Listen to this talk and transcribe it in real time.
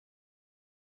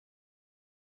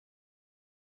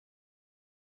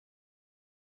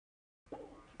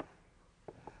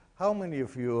How many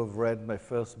of you have read my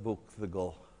first book, The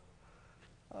Goal?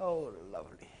 Oh,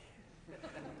 lovely.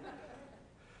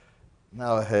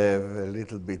 Now I have a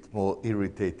little bit more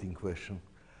irritating question.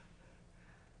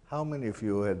 How many of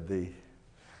you had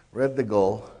read The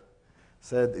Goal,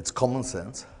 said it's common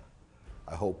sense,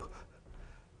 I hope,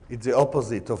 it's the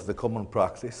opposite of the common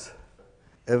practice,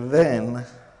 and then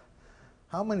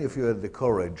how many of you had the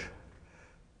courage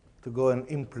to go and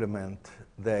implement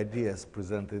the ideas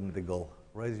presented in The Goal?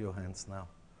 Raise your hands now.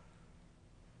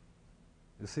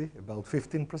 You see, about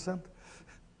 15%?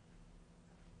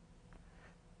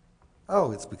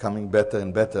 Oh, it's becoming better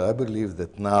and better. I believe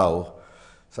that now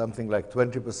something like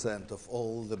 20% of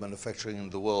all the manufacturing in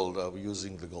the world are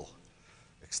using The Goal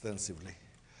extensively.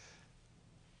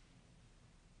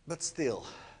 But still,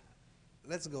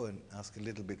 let's go and ask a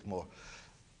little bit more.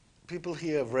 People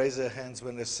here have raised their hands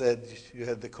when they said you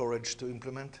had the courage to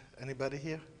implement. Anybody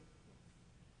here?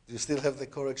 Do you still have the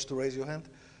courage to raise your hand?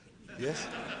 Yes?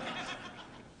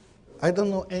 I don't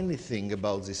know anything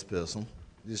about this person,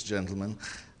 this gentleman.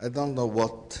 I don't know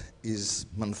what is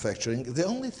manufacturing. The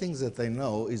only thing that I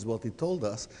know is what he told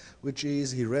us, which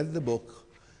is he read the book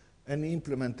and he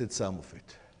implemented some of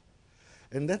it.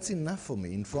 And that's enough for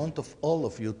me, in front of all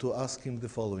of you, to ask him the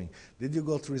following. Did you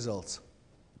got results?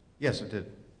 Yes, I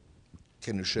did.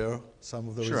 Can you share some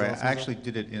of the Sure, results? I actually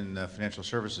did it in the financial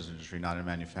services industry, not in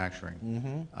manufacturing.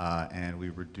 Mm-hmm. And we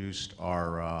reduced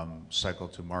our cycle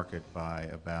to market by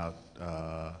about,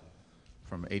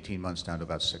 from 18 months down to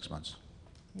about 6 months.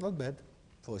 Not bad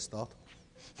for a start.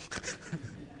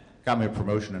 Got me a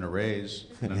promotion and a raise,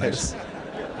 and a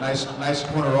nice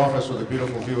corner office with a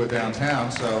beautiful view of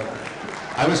downtown, so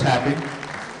I was happy.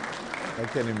 I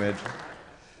can imagine.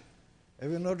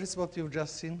 Have you noticed what you've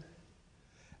just seen?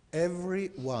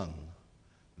 Everyone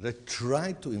that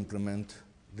tried to implement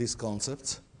these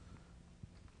concepts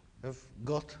have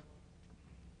got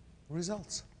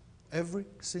results. Every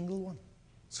single one,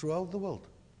 throughout the world.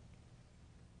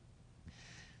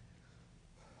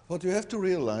 What you have to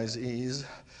realize is,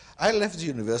 I left the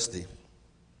university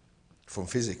from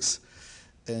physics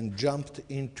and jumped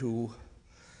into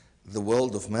the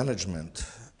world of management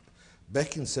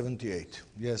back in '78.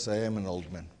 Yes, I am an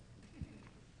old man.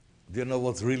 Do you know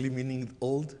what's really meaning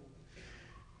old?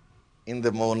 In the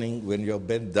morning, when you're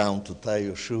bent down to tie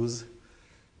your shoes,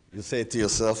 you say to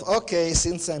yourself, okay,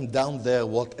 since I'm down there,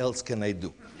 what else can I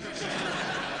do?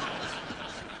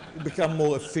 You become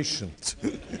more efficient.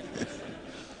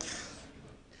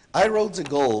 I wrote The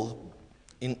Goal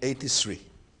in '83,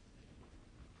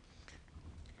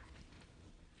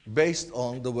 based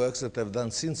on the works that I've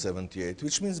done since '78,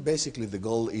 which means basically The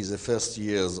Goal is the first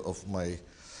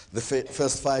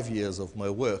first 5 years of my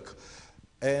work.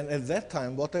 And at that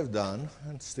time, what I've done,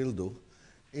 and still do,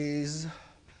 is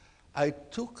I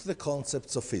took the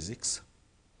concepts of physics,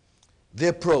 the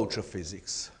approach of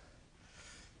physics,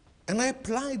 and I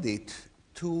applied it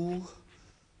to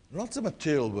not the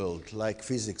material world like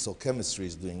physics or chemistry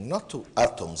is doing, not to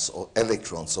atoms or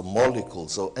electrons or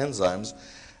molecules or enzymes,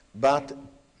 but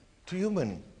to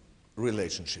human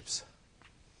relationships,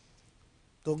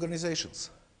 to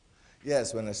organizations.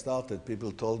 Yes, when I started,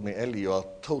 people told me, Eli, you are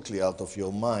totally out of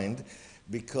your mind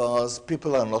because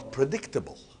people are not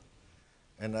predictable.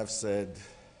 And I've said,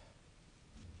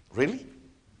 really?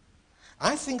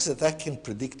 I think that I can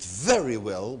predict very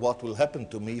well what will happen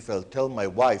to me if I'll tell my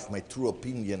wife my true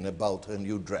opinion about her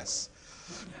new dress.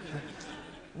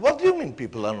 What do you mean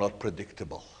people are not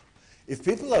predictable? If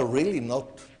people are really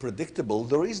not predictable,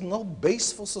 there is no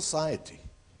base for society.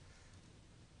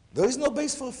 There is no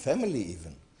base for a family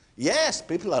even. Yes,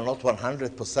 people are not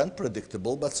 100%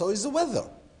 predictable, but so is the weather.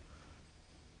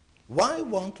 Why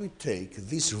won't we take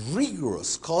this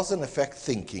rigorous cause and effect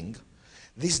thinking,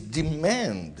 this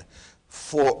demand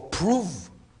for prove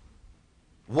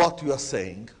what you are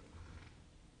saying,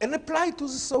 and apply it to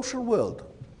the social world?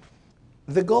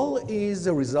 The Goal is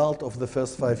the result of the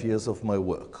first 5 years of my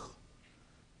work.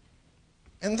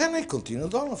 And then I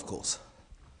continued on, of course.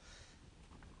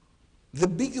 The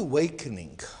big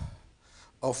awakening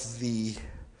of the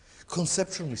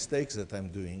conceptual mistakes that I'm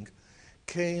doing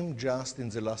came just in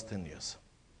the last 10 years.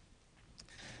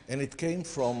 And it came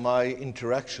from my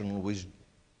interaction with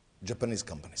Japanese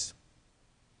companies.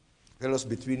 Fellows,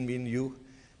 between me and you,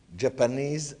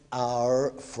 Japanese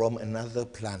are from another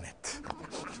planet.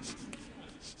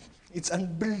 It's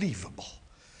unbelievable.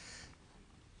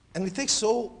 And it takes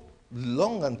so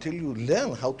long until you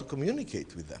learn how to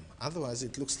communicate with them. Otherwise,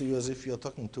 it looks to you as if you're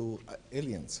talking to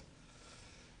aliens.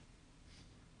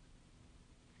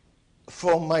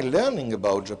 From my learning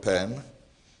about Japan,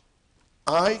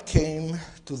 I came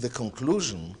to the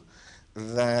conclusion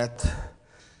that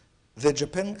the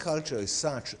Japan culture is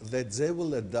such that they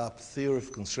will adopt theory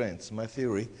of constraints, my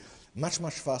theory, much,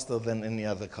 much faster than any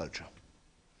other culture.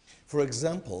 For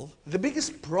example, the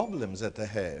biggest problem that I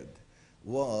had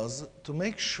was to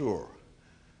make sure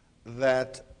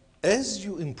that as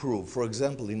you improve, for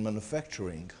example, in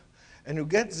manufacturing, and you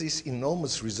get these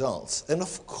enormous results, and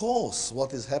of course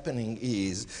what is happening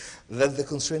is that the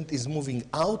constraint is moving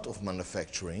out of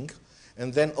manufacturing,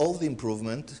 and then all the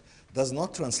improvement does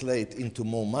not translate into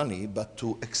more money, but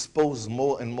to expose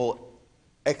more and more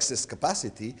excess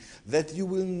capacity, that you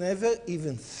will never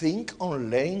even think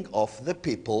on laying off the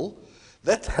people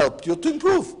that helped you to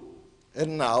improve.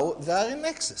 And now they are in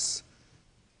excess.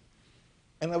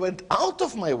 And I went out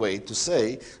of my way to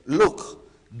say, look,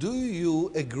 do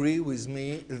you agree with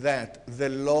me that the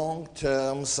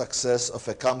long-term success of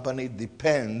a company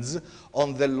depends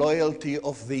on the loyalty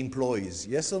of the employees?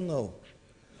 Yes or no?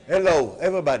 Hello,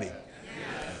 everybody.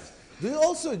 Yes. Do you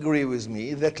also agree with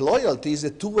me that loyalty is a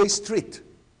two-way street?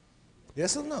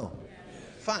 Yes or no? Yes.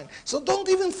 Fine. So don't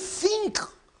even think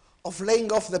of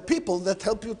laying off the people that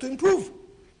help you to improve.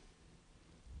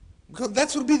 Because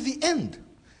that will be the end.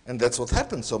 And that's what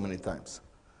happens so many times.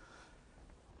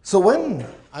 So when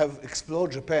I've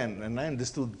explored Japan and I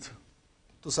understood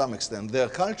to some extent their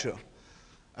culture,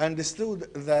 I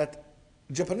understood that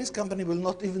Japanese company will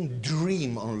not even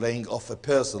dream on laying off a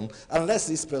person unless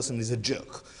this person is a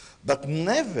jerk, but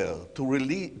never to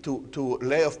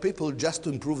lay off people just to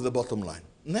improve the bottom line.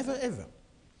 Never, ever.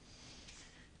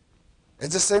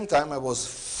 At the same time, I was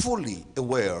fully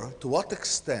aware to what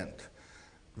extent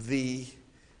the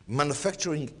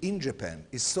manufacturing in Japan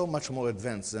is so much more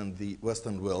advanced than the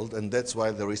Western world, and that's why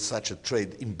there is such a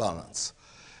trade imbalance.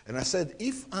 And I said,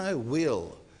 if I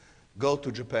will go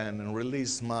to Japan and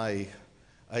release my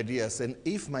ideas, and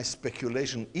if my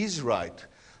speculation is right,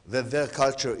 that their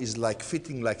culture is like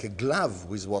fitting like a glove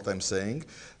with what I'm saying,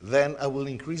 then I will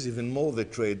increase even more the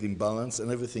trade imbalance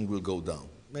and everything will go down.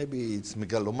 Maybe it's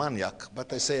megalomaniac,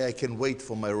 but I say I can wait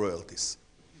for my royalties.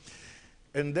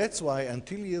 And that's why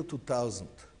until year 2000,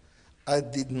 I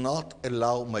did not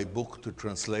allow my book to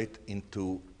translate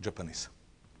into Japanese.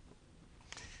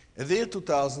 In the year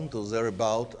 2000 or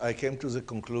thereabout, I came to the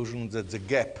conclusion that the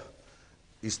gap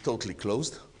is totally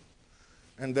closed.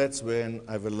 And that's when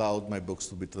I've allowed my books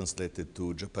to be translated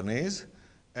to Japanese.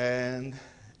 And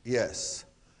yes,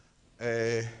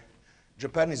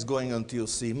 Japan is going on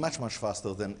TOC much, much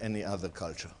faster than any other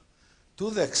culture.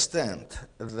 To the extent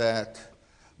that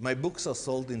my books are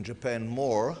sold in Japan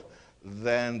more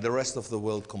than the rest of the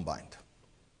world combined.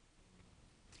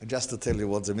 Just to tell you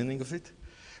what's the meaning of it,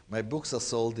 my books are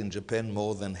sold in Japan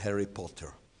more than Harry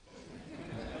Potter.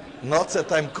 Not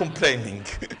that I'm complaining.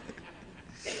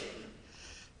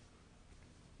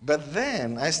 But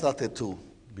then I started to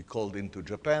be called into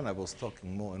Japan. I was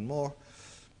talking more and more.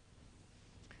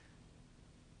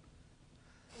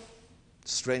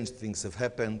 Strange things have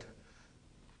happened.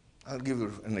 I'll give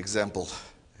you an example.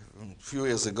 A few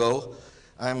years ago,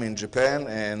 I'm in Japan,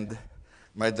 and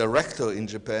my director in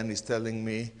Japan is telling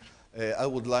me, I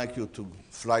would like you to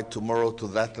fly tomorrow to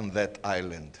that and that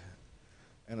island.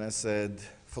 And I said,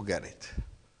 forget it.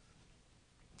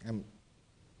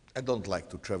 I don't like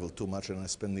to travel too much, and I'm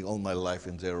spending all my life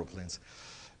in the aeroplanes.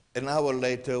 An hour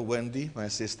later, Wendy, my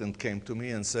assistant, came to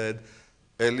me and said,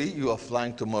 Eli, you are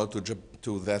flying tomorrow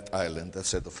to that island. I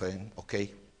said,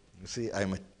 okay. You see,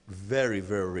 I'm a very,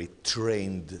 very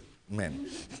trained man.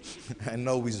 I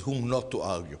know with whom not to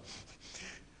argue.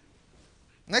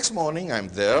 Next morning, I'm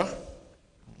there,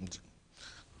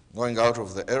 going out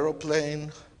of the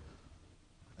aeroplane,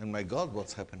 and my God,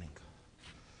 what's happening?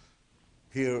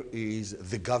 Here is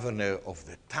the governor of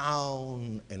the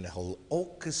town, and the whole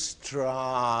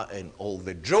orchestra, and all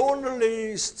the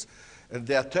journalists, and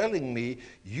they're telling me,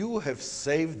 you have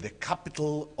saved the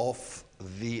capital of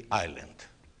the island.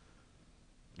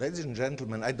 Ladies and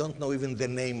gentlemen, I don't know even the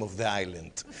name of the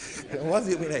island. What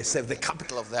do you mean I saved the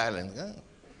capital of the island? Yeah.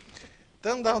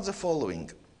 Turned out the following.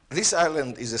 This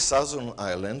island is a southern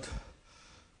island.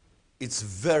 It's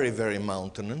very, very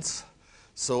mountainous.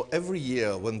 So every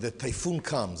year when the typhoon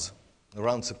comes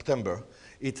around September,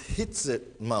 it hits the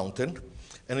mountain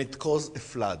and it causes a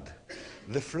flood.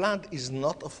 The flood is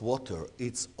not of water,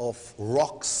 it's of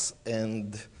rocks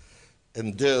and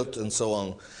dirt and so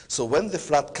on. So when the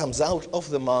flood comes out of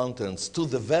the mountains to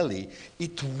the valley,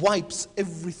 it wipes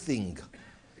everything.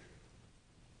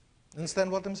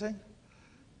 Understand what I'm saying?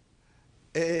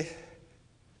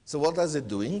 So what is it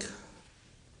doing?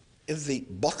 Is the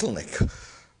bottleneck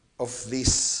of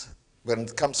this, when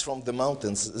it comes from the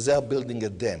mountains, they are building a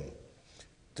dam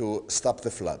to stop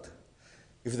the flood.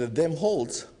 If the dam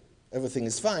holds, everything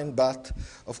is fine, but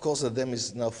of course the dam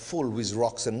is now full with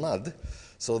rocks and mud,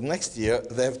 so next year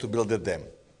they have to build a dam.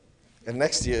 And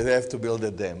next year they have to build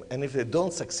a dam. And if they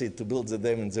don't succeed to build the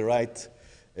dam in the right,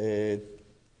 to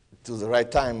the right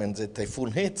time and the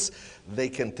typhoon hits, they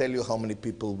can tell you how many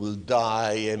people will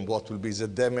die and what will be the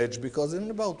damage, because in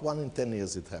about 1 in 10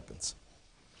 years it happens.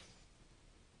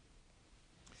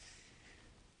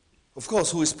 Of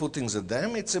course, who is putting the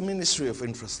dam? It's a Ministry of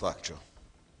Infrastructure.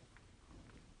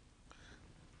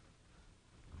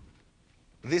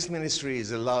 This ministry is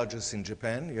the largest in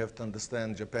Japan. You have to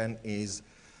understand Japan is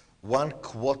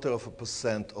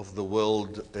 0.25% of the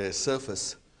world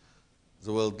surface,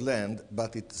 the world land,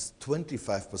 but it's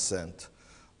 25%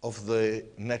 of the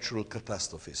natural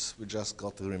catastrophes. We just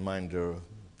got a reminder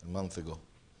a month ago.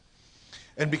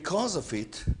 And because of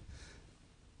it,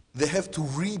 they have to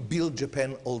rebuild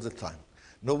Japan all the time.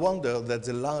 No wonder that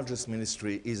the largest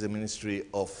ministry is the Ministry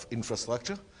of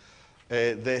Infrastructure.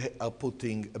 They are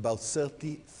putting about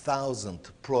 30,000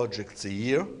 projects a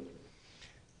year.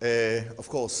 Of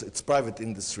course, it's private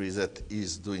industry that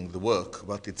is doing the work,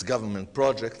 but it's government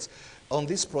projects. On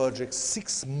these projects,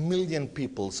 6 million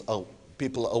people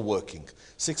are working.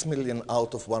 6 million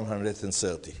out of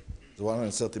 130. The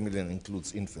 130 million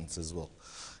includes infants as well.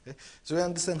 Okay? So you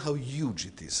understand how huge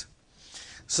it is.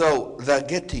 So they're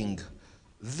getting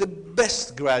the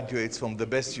best graduates from the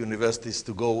best universities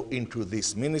to go into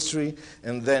this ministry,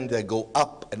 and then they go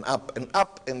up and up and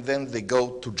up, and then they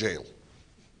go to jail.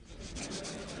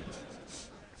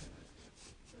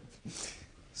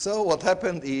 So what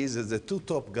happened is that the 2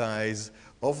 top guys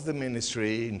of the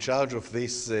ministry in charge of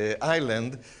this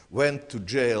island went to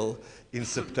jail in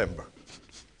September.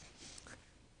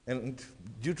 And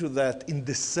due to that, in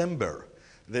December,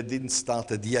 they didn't start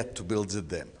yet to build the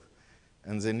dam.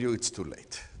 And they knew it's too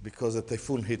late, because a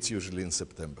typhoon hits usually in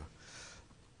September.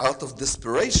 Out of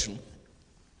desperation,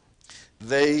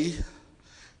 they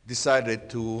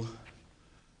decided to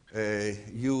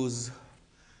use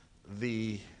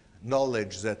the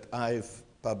knowledge that I've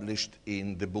published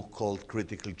in the book called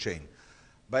Critical Chain.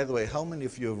 By the way, how many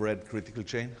of you have read Critical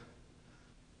Chain?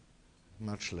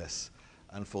 Much less,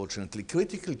 unfortunately.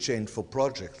 Critical Chain for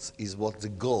projects is what the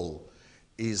goal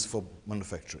is for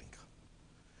manufacturing.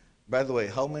 By the way,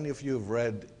 how many of you have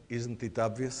read Isn't It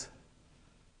Obvious?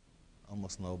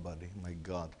 Almost nobody, my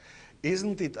God.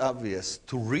 Isn't it obvious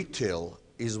to retail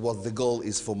is what the goal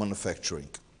is for manufacturing?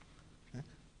 Okay?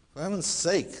 For heaven's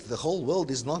sake, the whole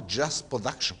world is not just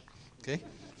production. Okay?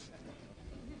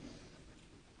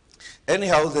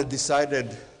 Anyhow, they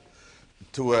decided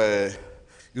to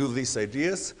use these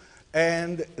ideas,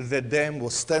 and the dam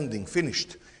was standing,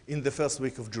 finished, in the first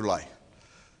week of July.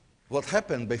 What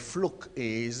happened by fluke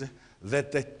is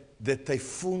that the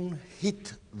typhoon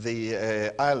hit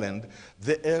the island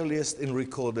the earliest in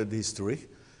recorded history,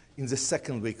 in the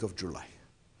second week of July.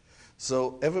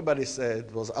 So everybody said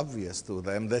it was obvious to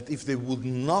them that if they would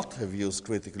not have used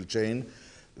critical chain,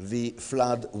 the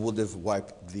flood would have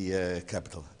wiped the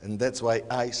capital. And that's why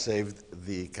I saved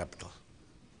the capital.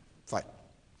 Fine.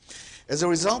 As a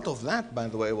result of that, by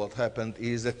the way, what happened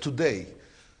is that today,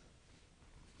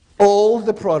 all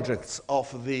the projects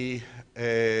of the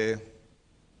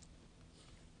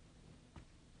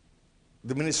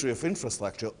Ministry of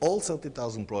Infrastructure, all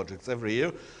 30,000 projects every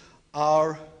year,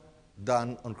 are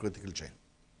done on critical chain.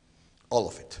 All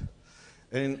of it.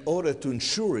 And in order to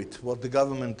ensure it, what the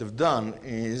government have done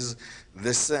is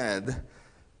they said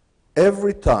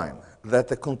every time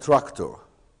that a contractor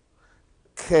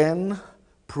can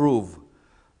prove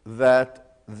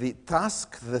that the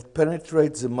task that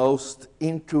penetrates the most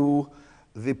into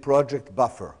the project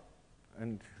buffer,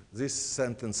 and this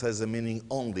sentence has a meaning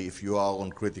only if you are on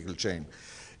critical chain.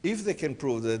 If they can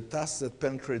prove that the task that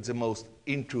penetrates the most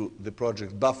into the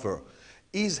project buffer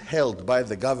is held by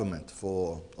the government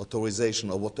for authorization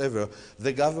or whatever,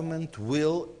 the government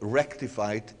will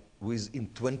rectify it within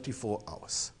 24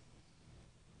 hours.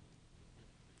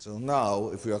 So now,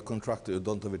 if you are a contractor, you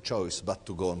don't have a choice but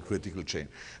to go on critical chain.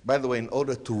 By the way, in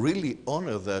order to really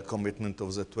honor the commitment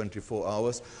of the 24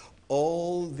 hours,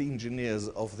 all the engineers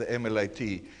of the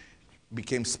MLIT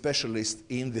became specialists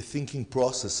in the thinking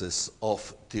processes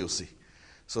of TOC.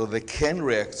 So they can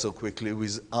react so quickly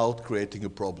without creating a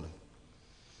problem.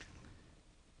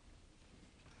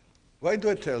 Why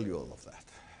do I tell you all of that?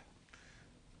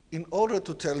 In order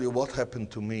to tell you what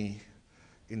happened to me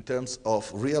in terms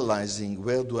of realizing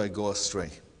where do I go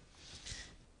astray.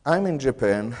 I'm in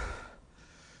Japan,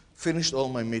 finished all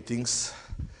my meetings.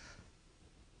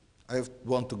 I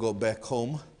want to go back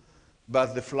home,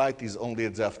 but the flight is only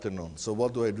in the afternoon. So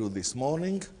what do I do this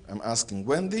morning? I'm asking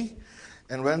Wendy,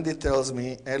 And Wendy tells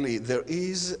me, Eli, there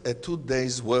is a 2-day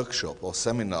workshop or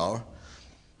seminar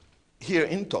here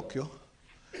in Tokyo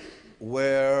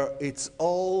where it's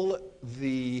all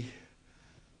the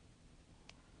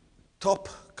top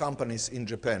companies in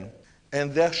Japan,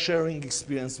 and they're sharing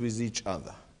experience with each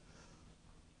other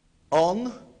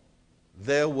on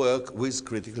their work with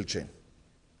critical chain.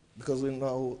 Because we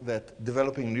know that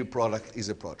developing a new product is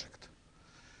a project.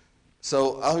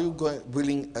 So are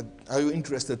you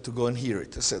interested to go and hear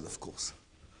it? I said, of course.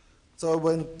 So I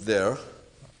went there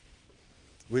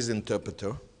with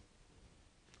interpreter.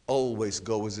 Always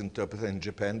go with interpreter in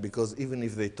Japan, because even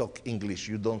if they talk English,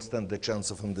 you don't stand the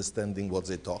chance of understanding what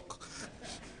they talk.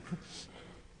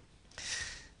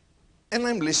 And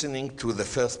I'm listening to the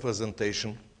first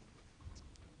presentation.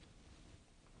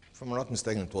 If I'm not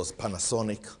mistaken, it was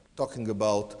Panasonic, talking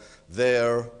about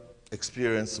their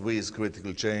experience with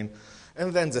critical chain.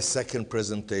 And then the second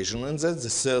presentation, and then the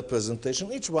third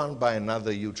presentation, each one by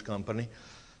another huge company.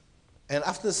 And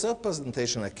after the third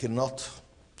presentation, I cannot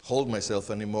hold myself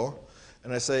anymore.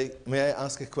 And I say, may I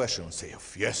ask a question? I say,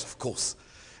 yes, of course.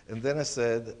 And then I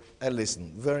said,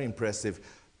 listen, very impressive.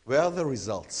 Where are the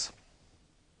results?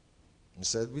 He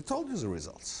said, we told you the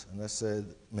results. And I said,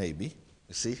 maybe.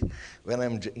 You see, when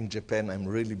I'm in Japan, I'm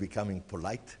really becoming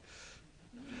polite.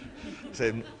 He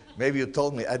said, maybe you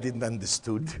told me I didn't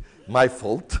understood. My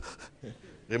fault.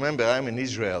 Remember, I'm an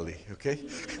Israeli, okay?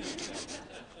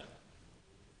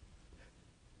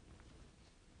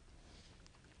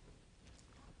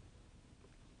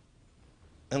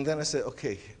 And then I said,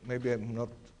 okay, maybe I'm not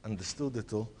understood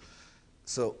at all.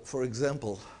 So, for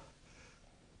example,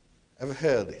 I've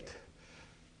heard it.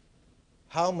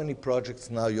 How many projects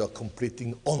now you are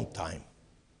completing on time?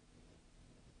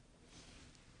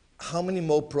 How many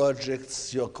more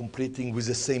projects you are completing with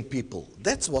the same people?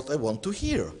 That's what I want to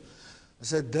hear. I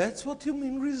said, that's what you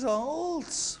mean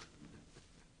results.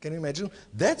 Can you imagine?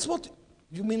 That's what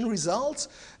you mean results?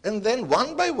 And then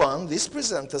one by one, these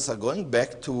presenters are going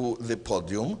back to the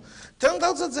podium. Turned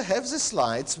out that they have the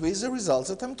slides with the results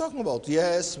that I'm talking about.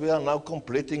 Yes, we are now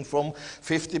completing from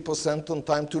 50% on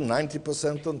time to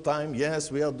 90% on time.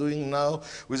 Yes, we are doing now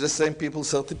with the same people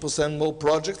 30% more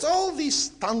projects. All these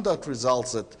standard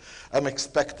results that I'm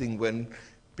expecting when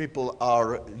people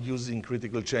are using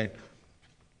critical chain.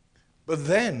 But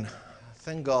then,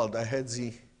 thank God, I had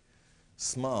the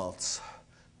smarts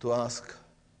to ask,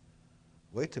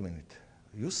 wait a minute,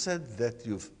 you said that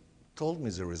you've told me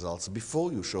the results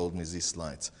before you showed me these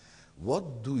slides.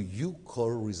 What do you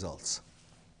call results?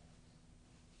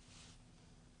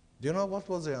 Do you know what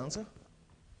was the answer?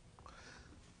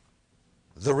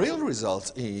 The real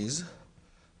result is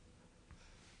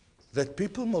that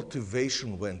people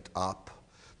motivation went up.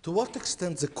 To what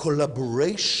extent the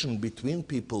collaboration between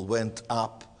people went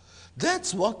up.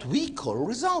 That's what we call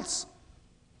results.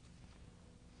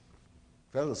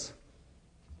 Fellas,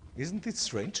 isn't it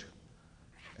strange?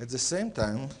 At the same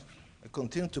time, I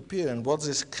continue to peer, and what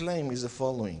this claim is the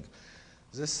following.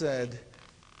 They said,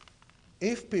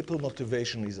 if people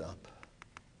motivation is up,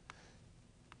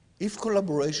 if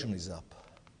collaboration is up,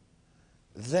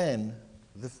 then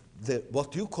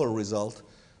what you call result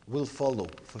will follow,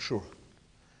 for sure.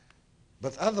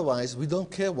 But otherwise, we don't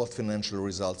care what financial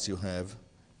results you have,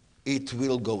 it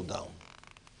will go down.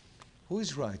 Who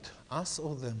is right, us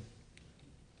or them?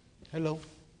 Hello?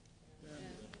 Yeah.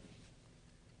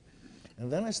 And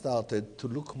then I started to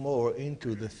look more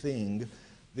into the thing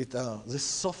that are the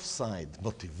soft side,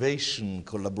 motivation,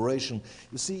 collaboration.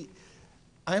 You see,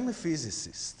 I'm a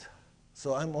physicist,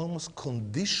 so I'm almost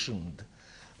conditioned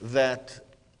that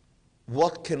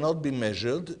what cannot be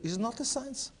measured is not a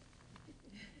science.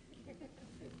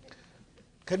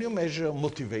 Can you measure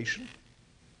motivation?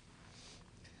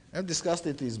 I've discussed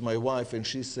it with my wife, and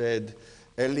she said,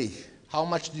 Eli, how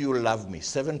much do you love me?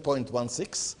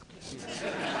 7.16?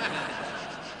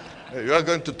 You are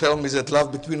going to tell me that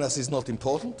love between us is not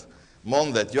important? More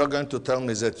than that, you are going to tell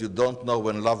me that you don't know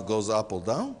when love goes up or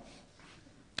down?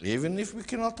 Even if we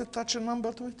cannot attach a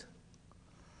number to it?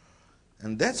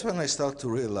 And that's when I start to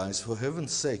realize, for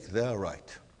heaven's sake, they are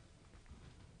right.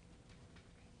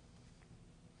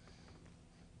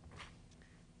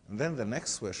 And then the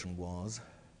next question was,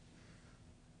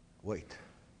 wait,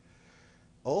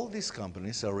 all these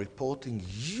companies are reporting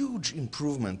huge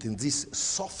improvement in these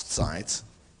soft sides.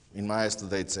 In my eyes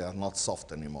today, they are not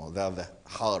soft anymore. They are the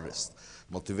hardest.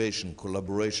 Motivation,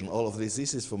 collaboration, all of this.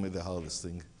 This is for me the hardest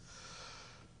thing.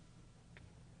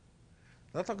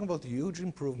 They're talking about huge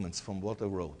improvements from what I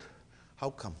wrote.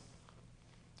 How come?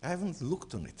 I haven't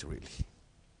looked on it really.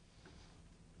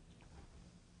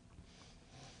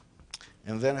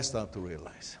 And then I start to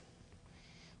realize.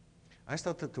 I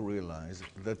started to realize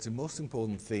that the most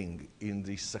important thing in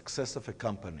the success of a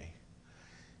company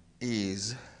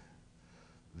is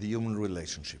the human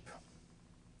relationship.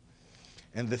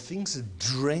 And the things that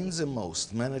drain the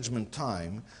most management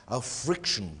time are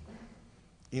friction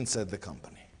inside the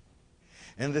company.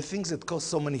 And the things that cause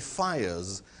so many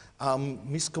fires are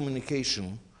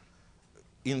miscommunication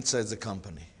inside the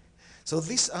company. So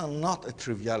these are not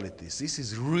trivialities. This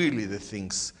is really the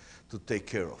things to take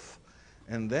care of.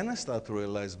 And then I start to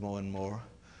realize more and more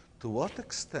to what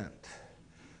extent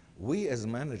we as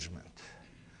management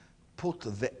put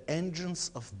the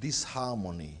engines of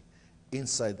disharmony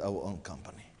inside our own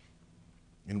company.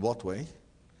 In what way?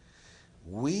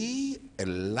 We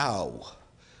allow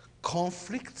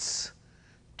conflicts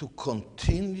to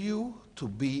continue to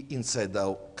be inside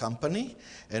our company,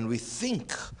 and we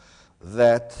think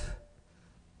that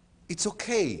it's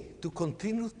okay to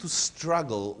continue to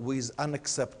struggle with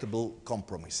unacceptable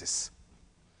compromises.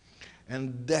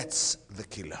 And that's the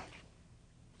killer.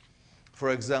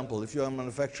 For example, if you are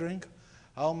manufacturing,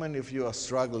 how many of you are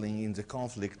struggling in the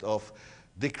conflict of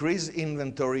decrease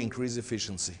inventory, increase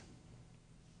efficiency,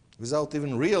 without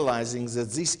even realizing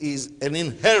that this is an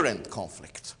inherent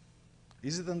conflict?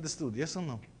 Is it understood, yes or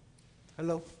no?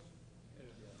 Hello?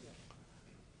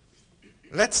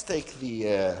 Let's take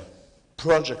the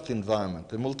project environment,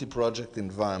 the multi-project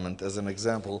environment as an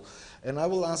example, and I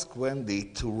will ask Wendy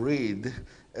to read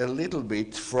a little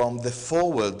bit from the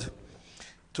foreword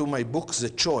to my book, The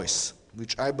Choice,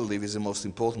 which I believe is the most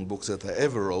important book that I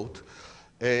ever wrote,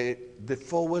 the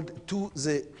foreword to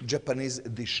the Japanese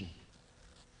edition.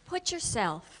 Put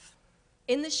yourself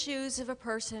in the shoes of a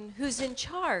person who's in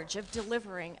charge of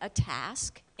delivering a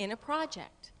task in a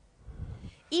project.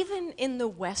 Even in the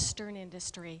Western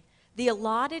industry, the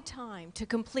allotted time to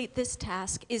complete this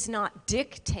task is not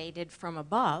dictated from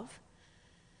above.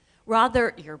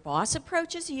 Rather, your boss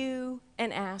approaches you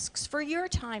and asks for your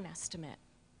time estimate.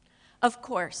 Of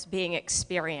course, being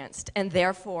experienced and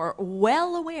therefore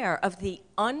well aware of the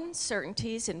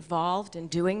uncertainties involved in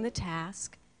doing the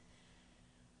task,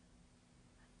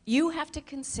 you have to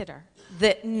consider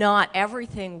that not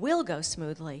everything will go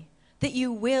smoothly, that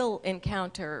you will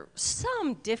encounter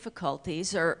some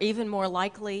difficulties or even more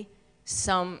likely,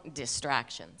 some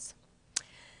distractions.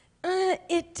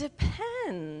 It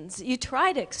depends. You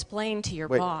try to explain to your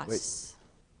boss. Wait.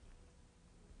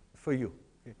 For you,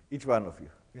 each one of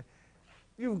you.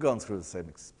 You've gone through the same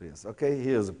experience, okay?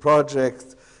 Here's a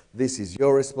project. This is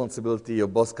your responsibility. Your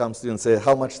boss comes to you and says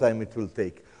how much time it will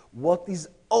take. What is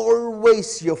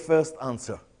always your first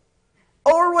answer?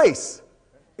 Always.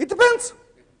 It depends.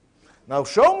 Now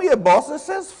show me a boss that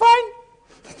says,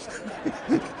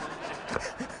 fine.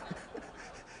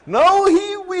 No,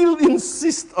 he will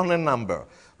insist on a number.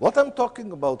 What I'm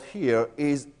talking about here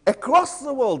is across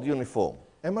the world uniform.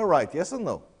 Am I right, yes or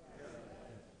no?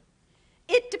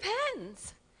 It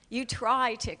depends. You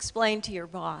try to explain to your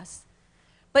boss,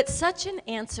 but such an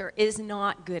answer is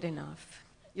not good enough.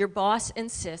 Your boss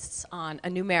insists on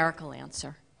a numerical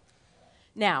answer.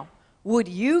 Now, would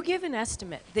you give an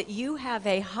estimate that you have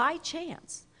a high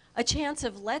chance, a chance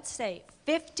of, let's say,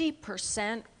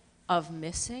 50% of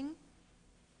missing?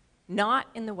 Not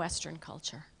in the Western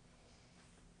culture.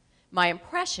 My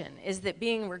impression is that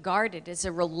being regarded as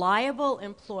a reliable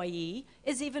employee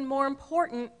is even more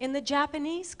important in the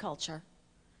Japanese culture.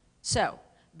 So,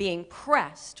 being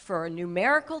pressed for a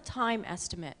numerical time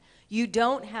estimate, you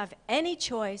don't have any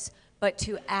choice but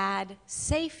to add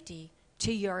safety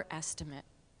to your estimate.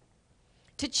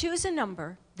 To choose a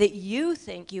number that you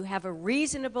think you have a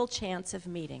reasonable chance of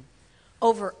meeting,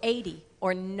 over 80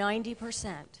 or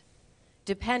 90%,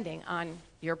 depending on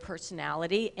your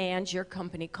personality and your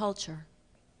company culture.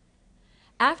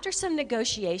 After some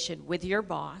negotiation with your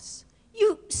boss,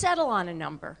 you settle on a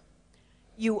number.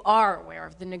 You are aware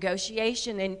of the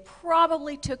negotiation and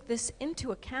probably took this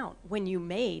into account when you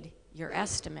made your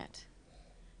estimate.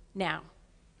 Now,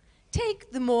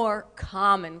 take the more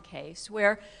common case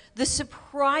where the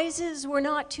surprises were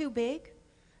not too big,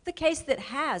 the case that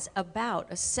has about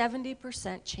a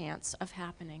 70% chance of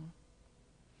happening.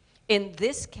 In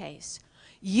this case,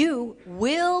 you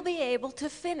will be able to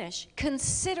finish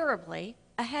considerably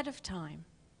ahead of time,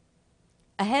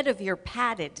 ahead of your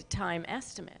padded time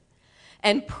estimate,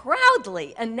 and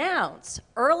proudly announce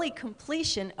early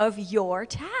completion of your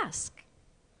task.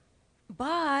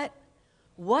 But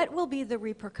what will be the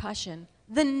repercussion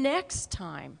the next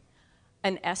time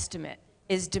an estimate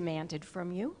is demanded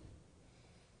from you?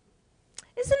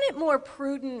 Isn't it more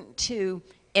prudent to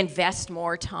invest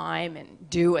more time and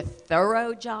do a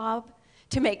thorough job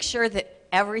to make sure that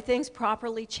everything's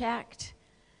properly checked?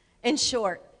 In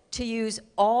short, to use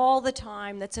all the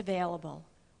time that's available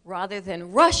rather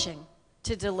than rushing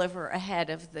to deliver ahead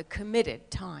of the committed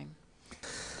time.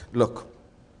 Look,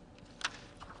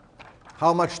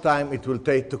 how much time it will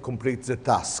take to complete the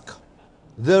task.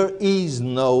 There is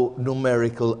no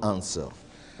numerical answer.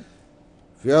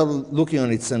 If you are looking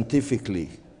on it scientifically,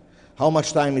 how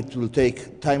much time it will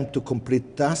take time to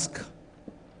complete task?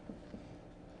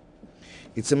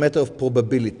 It's a matter of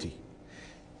probability.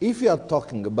 If you are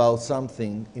talking about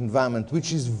something, environment,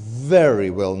 which is very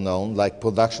well known, like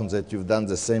productions that you've done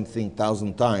the same thing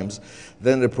 1,000 times,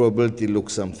 then the probability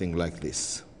looks something like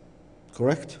this.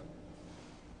 Correct?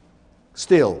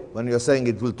 Still, when you're saying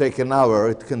it will take an hour,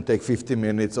 it can take 50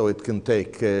 minutes or it can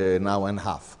take an hour and a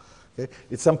half. Okay?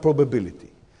 It's some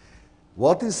probability.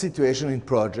 What is the situation in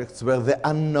projects where the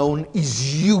unknown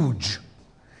is huge?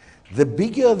 The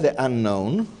bigger the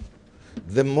unknown,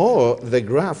 the more the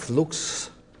graph looks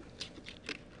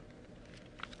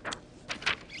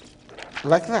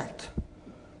like that.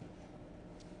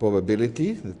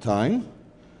 Probability, the time,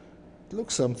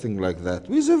 looks something like that,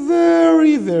 with a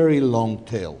very, very long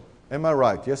tail. Am I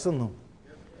right? Yes or no?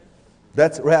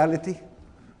 That's reality?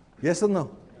 Yes or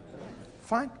no?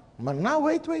 Fine. But now,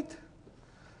 wait.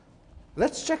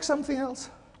 Let's check something else.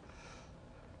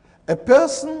 A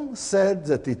person said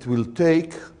that it will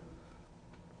take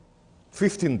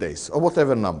 15 days, or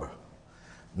whatever number.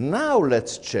 Now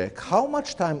let's check how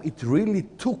much time it really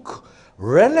took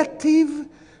relative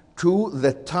to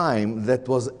the time that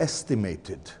was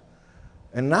estimated.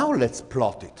 And now let's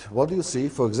plot it. What do you see?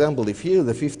 For example, if here are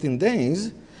the 15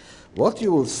 days, what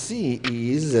you will see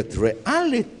is that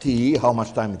reality, how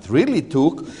much time it really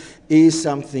took, is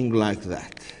something like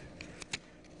that.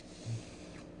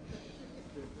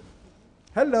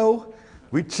 Hello,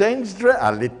 we changed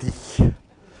reality.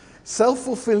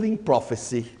 Self-fulfilling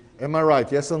prophecy. Am I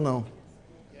right, yes or no?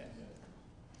 Yes.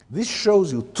 This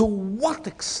shows you to what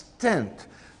extent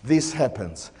this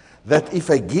happens. That if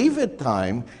I give it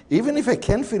time, even if I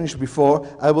can finish before,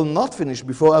 I will not finish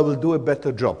before, I will do a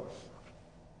better job.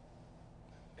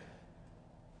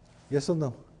 Yes or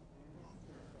no?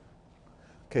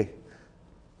 Okay.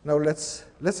 Now let's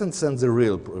understand the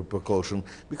real precaution,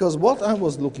 because what I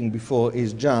was looking before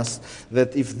is just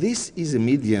that if this is a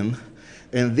median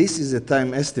and this is a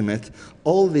time estimate,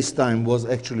 all this time was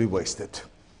actually wasted.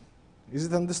 Is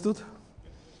it understood?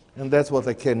 And that's what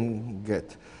I can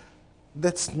get.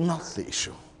 That's not the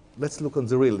issue. Let's look on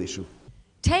the real issue.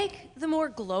 Take the more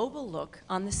global look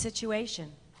on the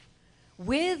situation.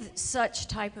 With such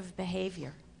type of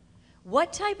behavior,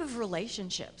 what type of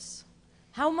relationships,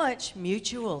 how much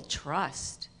mutual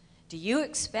trust do you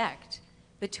expect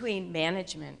between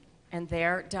management and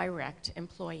their direct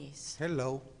employees?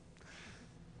 Hello.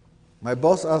 My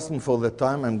boss asked me for the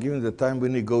time. I'm giving the time we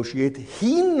negotiate.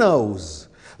 He knows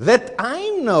that I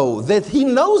know that he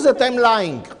knows that I'm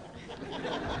lying.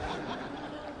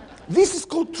 This is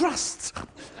called trust.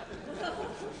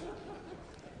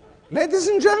 Ladies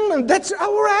and gentlemen, that's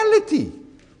our reality.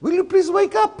 Will you please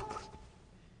wake up?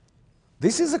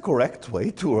 This is a correct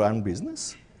way to run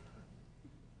business.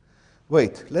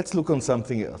 Wait, let's look on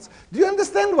something else. Do you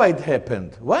understand why it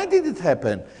happened? Why did it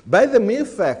happen? By the mere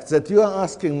fact that you are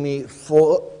asking me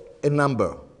for a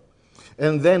number,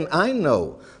 and then I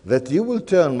know that you will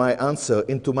turn my answer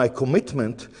into my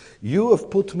commitment, you have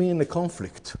put me in a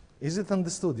conflict. Is it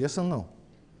understood? Yes or no?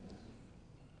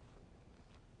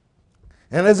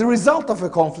 And as a result of a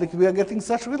conflict, we are getting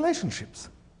such relationships.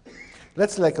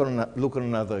 Let's look on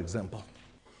another example.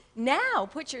 Now,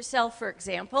 put yourself, for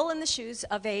example, in the shoes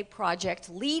of a project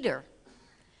leader.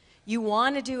 You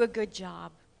want to do a good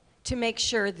job to make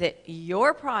sure that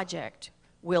your project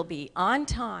will be on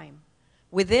time,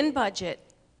 within budget,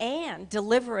 and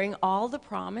delivering all the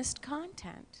promised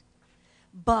content.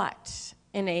 But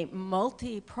in a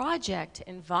multi-project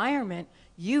environment,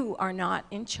 you are not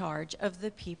in charge of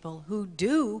the people who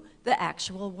do the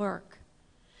actual work.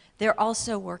 They're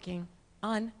also working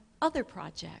on other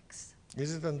projects.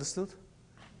 Is it understood?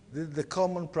 The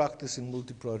common practice in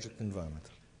multi-project environment.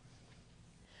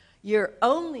 Your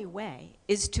only way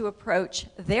is to approach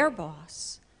their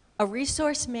boss, a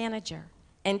resource manager,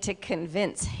 and to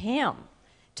convince him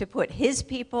to put his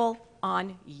people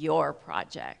on your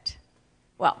project.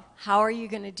 Well, how are you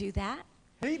going to do that?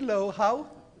 Hello, how?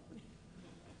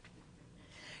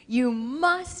 You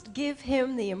must give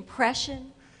him the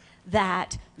impression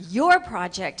that your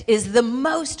project is the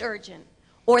most urgent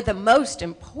or the most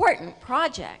important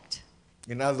project.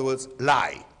 In other words,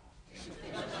 lie.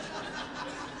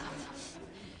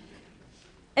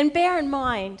 And bear in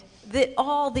mind that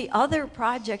all the other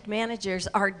project managers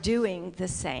are doing the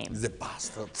same. The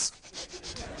bastards.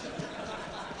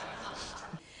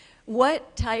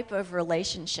 What type of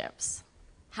relationships,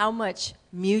 how much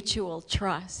mutual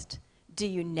trust do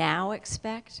you now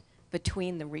expect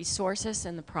between the resources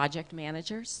and the project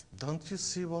managers? Don't you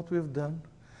see what we've done?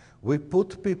 We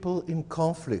put people in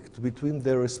conflict between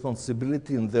their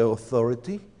responsibility and their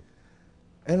authority,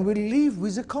 and we live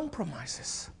with the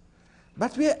compromises.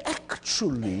 But we are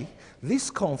actually, these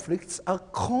conflicts are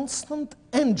constant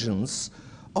engines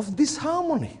of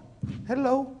disharmony.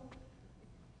 Hello?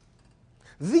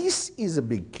 This is the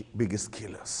biggest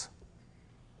killers.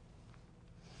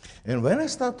 And when I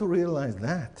started to realize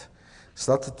that,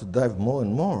 started to dive more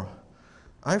and more,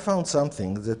 I found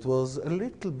something that was a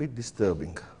little bit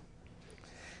disturbing.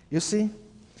 You see,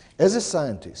 as a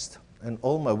scientist, and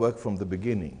all my work from the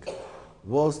beginning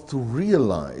was to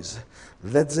realize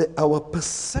that our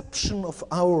perception of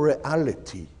our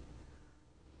reality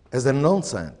as a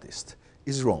non-scientist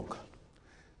is wrong.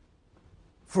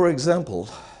 For example,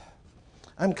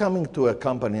 I'm coming to a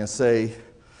company and say,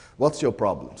 what's your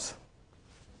problems?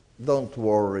 Don't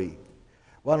worry.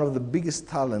 One of the biggest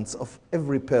talents of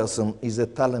every person is a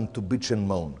talent to bitch and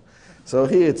moan. So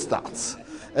here it starts.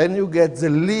 And you get the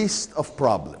list of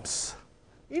problems,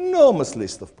 enormous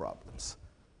list of problems.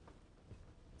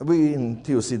 We in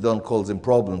TOC don't call them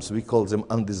problems, we call them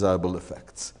undesirable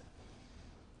effects.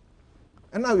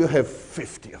 And now you have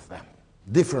 50 of them,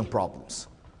 different problems.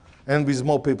 And with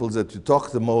more people that you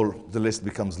talk, the more the list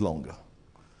becomes longer.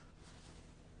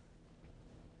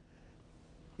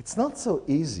 It's not so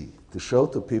easy to show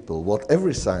to people what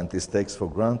every scientist takes for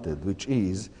granted, which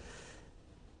is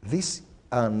these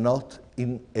are not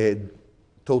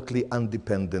totally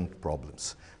independent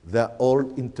problems. They're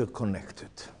all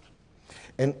interconnected.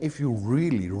 And if you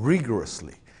really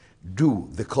rigorously do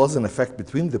the cause and effect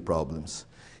between the problems,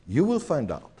 you will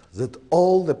find out that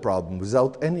all the problems,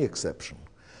 without any exception,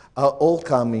 are all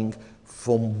coming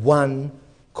from one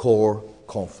core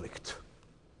conflict.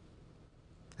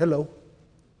 Hello?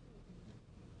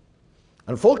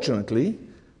 Unfortunately,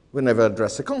 we never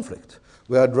address the conflict.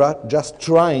 We are just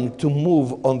trying to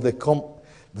move on the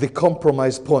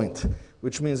compromise point,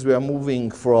 which means we are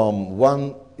moving from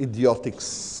one idiotic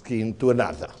scheme to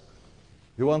another.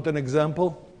 You want an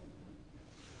example?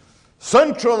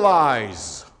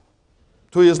 Centralize.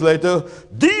 2 years later,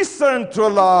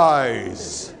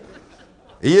 decentralize.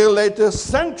 A year later,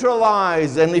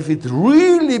 centralize. And if it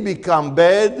really becomes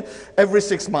bad, every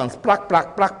 6 months, pluck,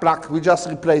 pluck, pluck, pluck, we just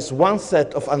replace one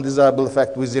set of undesirable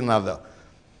effect with another.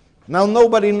 Now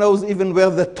nobody knows even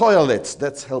where the toilets.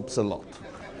 That helps a lot.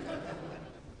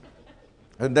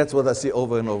 And that's what I see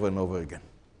over and over and over again.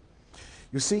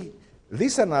 You see,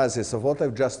 this analysis of what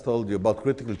I've just told you about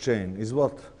critical chain is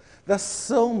what? There's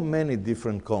so many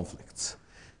different conflicts.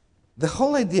 The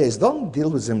whole idea is don't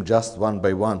deal with them just one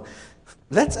by one.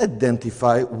 Let's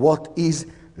identify what is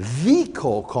the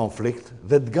core conflict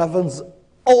that governs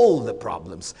all the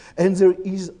problems. And there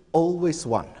is always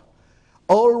one.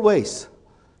 Always.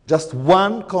 Just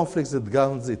one conflict that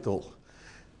governs it all.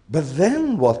 But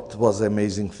then what was the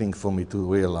amazing thing for me to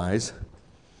realize,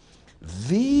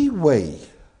 the way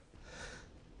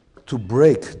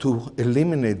to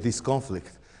eliminate this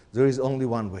conflict, there is only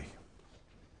one way,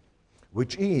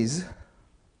 which is,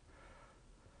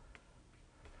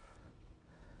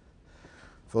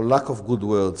 for lack of good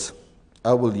words,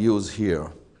 I will use here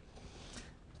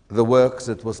the work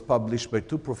that was published by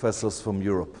 2 professors from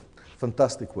Europe.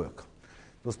 Fantastic work.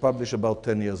 It was published about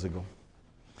 10 years ago.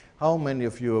 How many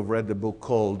of you have read a book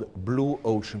called Blue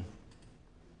Ocean?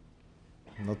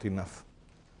 Not enough.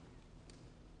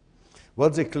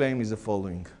 What they claim is the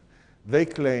following. They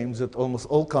claim that almost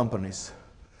all companies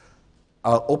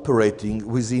are operating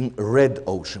within red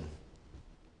ocean.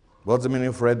 What's the meaning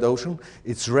of red ocean?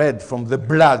 It's red from the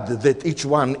blood that each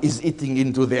one is eating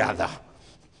into the other.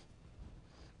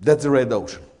 That's the red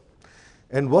ocean.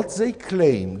 And what they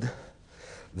claimed,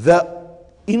 that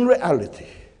in reality,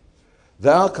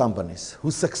 there are companies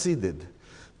who succeeded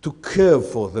to carve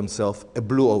for themselves a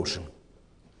blue ocean.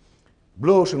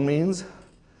 Blue ocean means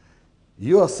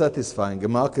you are satisfying a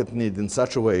market need in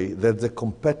such a way that the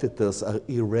competitors are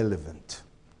irrelevant.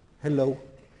 Hello?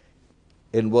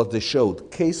 And what they showed,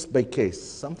 case by case,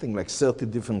 something like 30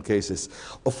 different cases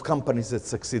of companies that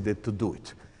succeeded to do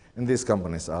it. And these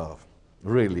companies are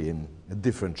really in a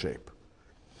different shape.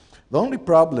 The only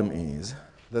problem is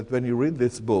that when you read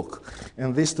this book,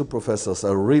 and these 2 professors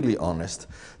are really honest,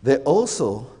 they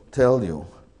also tell you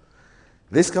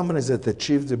these companies that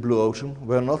achieved the blue ocean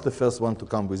were not the first one to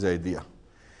come with the idea.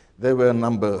 They were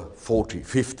number 40,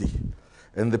 50.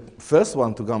 And the first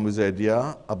one to come with the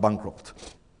idea are bankrupt.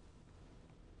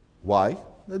 Why?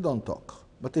 They don't talk.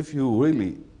 But if you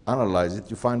really analyze it,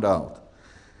 you find out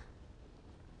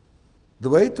The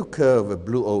way to curve a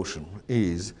blue ocean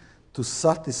is to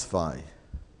satisfy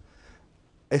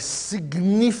a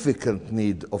significant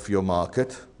need of your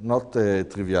market, not a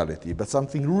triviality, but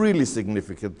something really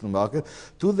significant in the market,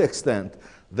 to the extent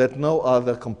that no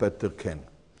other competitor can.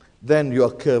 Then you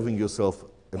are curving yourself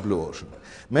a blue ocean.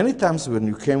 Many times when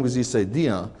you came with this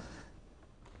idea,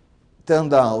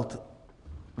 turned out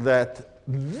that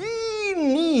the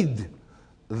need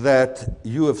that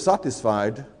you have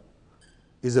satisfied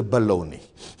is a baloney.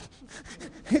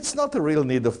 It's not a real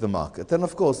need of the market. And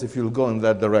of course, if you'll go in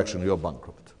that direction, you're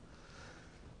bankrupt.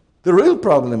 The real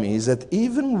problem is that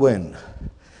even when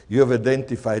you have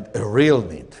identified a real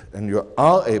need and you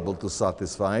are able to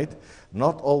satisfy it,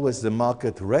 not always the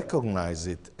market recognizes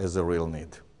it as a real need.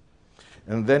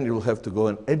 And then you'll have to go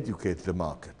and educate the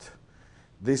market.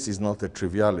 This is not a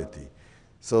triviality.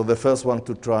 So the first one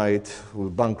to try it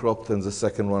will bankrupt, and the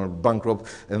second one will bankrupt,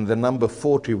 and the number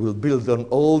 40 will build on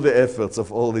all the efforts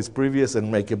of all these previous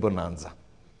and make a bonanza.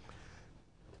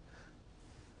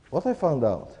 What I found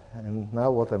out, and now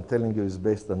what I'm telling you is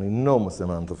based on an enormous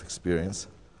amount of experience,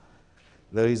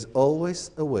 there is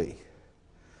always a way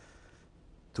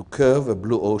to curve a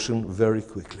blue ocean very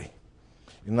quickly.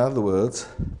 In other words,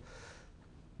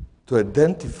 to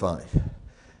identify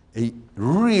a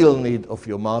real need of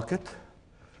your market,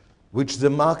 which the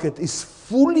market is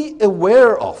fully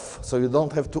aware of, so you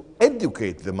don't have to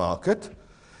educate the market,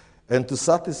 and to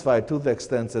satisfy to the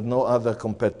extent that no other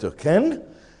competitor can,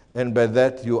 and by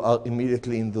that you are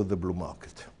immediately into the blue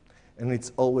market. And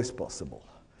it's always possible.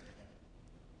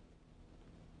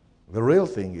 The real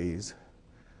thing is,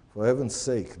 for heaven's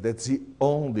sake, that's the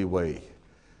only way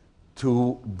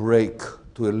to break,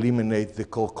 to eliminate the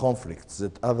core conflicts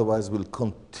that otherwise will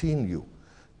continue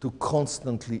to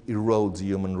constantly erode the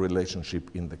human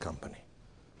relationship in the company.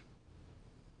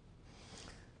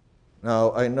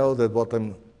 Now, I know that what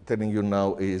I'm telling you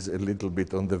now is a little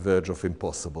bit on the verge of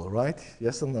impossible, right?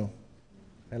 Yes or no?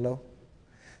 Hello?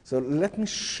 So let me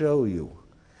show you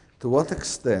to what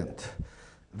extent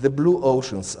the blue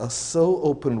oceans are so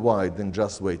open wide and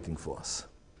just waiting for us.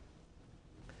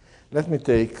 Let me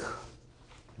take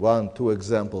 1, 2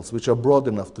 examples which are broad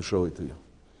enough to show it to you.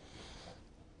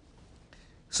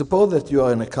 Suppose that you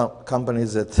are in a company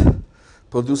that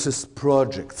produces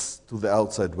projects to the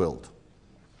outside world.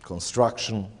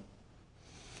 Construction,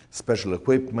 special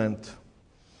equipment,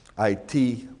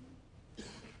 IT,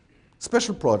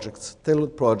 special projects,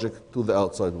 tailored project to the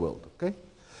outside world, okay?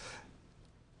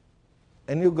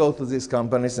 And you go to these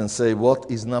companies and say, what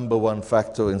is number 1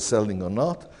 factor in selling or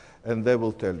not? And they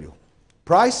will tell you,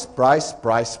 price, price,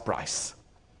 price, price.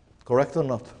 Correct or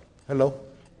not? Hello?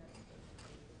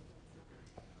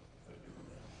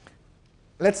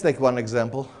 Let's take one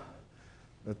example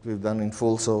that we've done in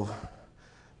full. So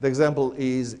the example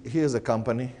is, here's a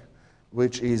company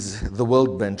which is the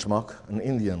world benchmark, an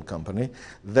Indian company,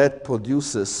 that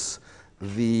produces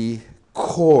the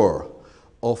core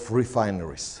of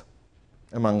refineries,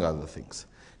 among other things.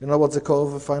 You know what's the core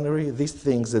of a refinery? These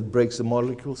things that breaks the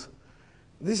molecules.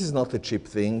 This is not a cheap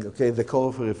thing, okay? The core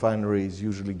of a refinery is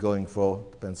usually going for,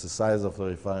 depends the size of the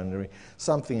refinery,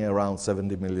 something around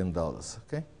 $70 million,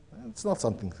 okay? It's not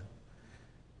something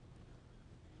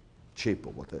cheap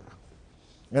or whatever.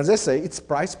 And they say it's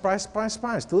price, price, price,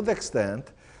 price, to the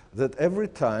extent that every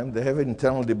time they have an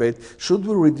internal debate, should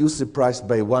we reduce the price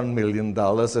by $1 million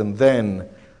and then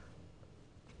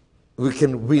we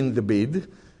can win the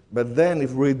bid? But then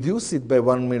if we reduce it by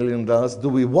 $1 million, do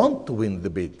we want to win the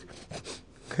bid?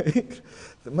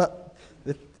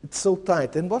 It's so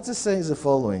tight. And what they say is the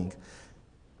following.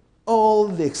 All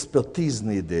the expertise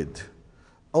needed,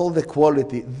 all the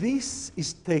quality, this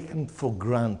is taken for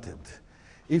granted.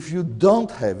 If you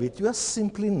don't have it, you are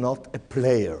simply not a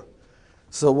player.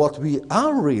 So what we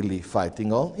are really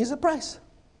fighting on is a price.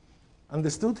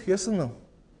 Understood? Yes or no?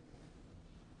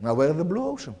 Now we're in the blue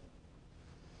ocean.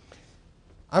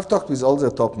 I've talked with all the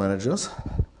top managers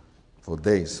for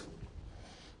days.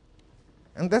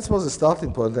 And that was the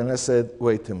starting point, and I said,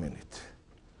 wait a minute.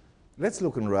 Let's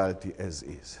look in reality as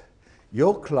is.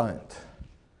 Your client,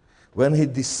 when he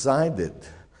decided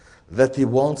that he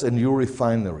wants a new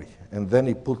refinery, and then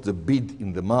he put the bid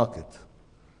in the market,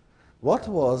 what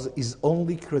was his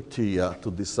only criteria to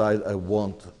decide I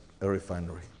want a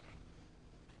refinery?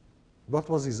 What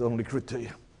was his only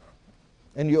criteria?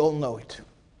 And you all know it.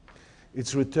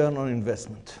 It's return on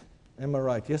investment. Am I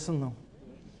right? Yes or no?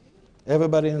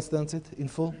 Everybody understands it in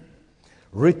full?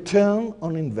 Return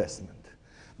on investment.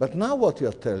 But now what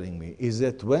you're telling me is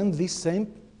that when this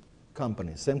same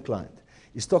company, same client,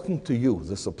 is talking to you,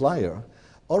 the supplier,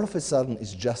 all of a sudden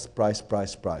it's just price,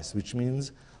 price, price, which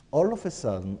means all of a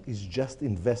sudden it's just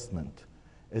investment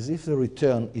as if the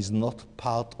return is not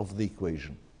part of the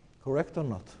equation. Correct or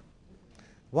not?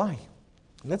 Why?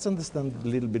 Let's understand a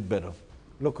little bit better.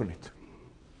 Look on it.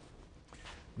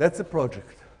 That's a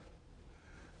project.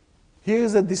 Here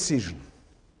is a decision.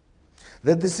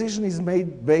 The decision is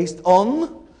made based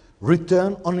on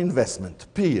return on investment,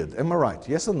 period. Am I right?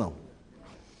 Yes or no?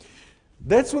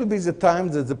 That will be the time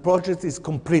that the project is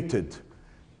completed.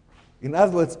 In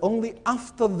other words, only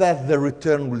after that the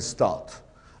return will start.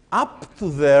 Up to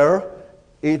there,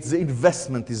 the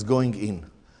investment is going in.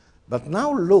 But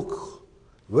now look,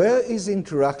 where is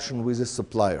interaction with the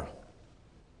supplier?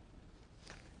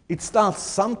 It starts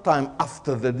sometime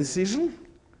after the decision,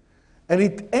 and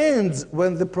it ends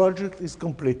when the project is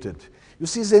completed. You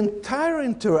see, the entire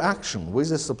interaction with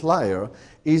the supplier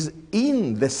is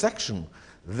in the section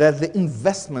that the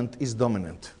investment is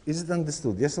dominant. Is it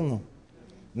understood? Yes or no?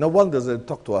 No wonder they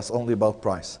talk to us only about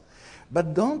price.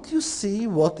 But don't you see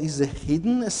what is a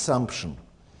hidden assumption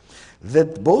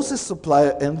that both the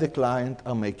supplier and the client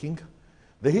are making?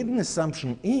 The hidden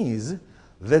assumption is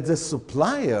that the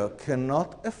supplier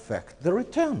cannot affect the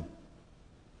return.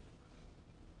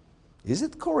 Is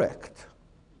it correct?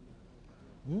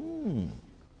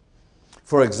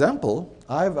 For example,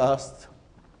 I've asked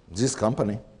this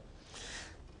company,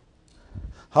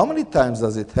 how many times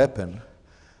does it happen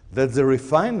that the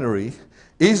refinery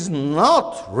is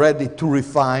not ready to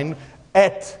refine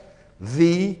at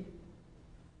the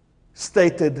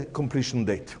stated completion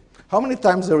date? How many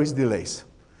times there is delays?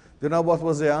 Do you know what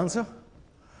was the answer?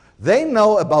 They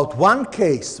know about one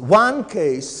case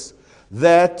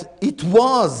that it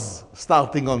was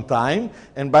starting on time,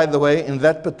 and by the way, in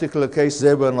that particular case,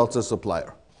 they were not the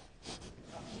supplier.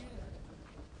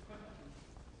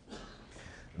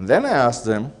 And then I asked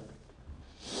them,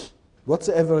 what's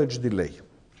the average delay?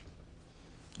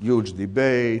 Huge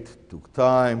debate, took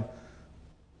time.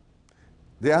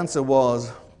 The answer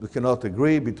was, we cannot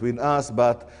agree between us,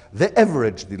 but the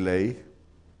average delay,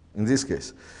 in this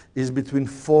case, is between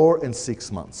 4 and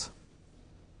 6 months.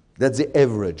 That's the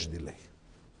average delay.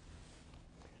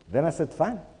 Then I said,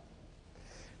 fine.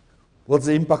 What's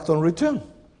the impact on return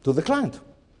to the client?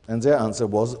 And their answer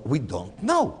was, we don't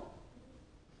know.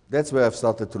 That's where I've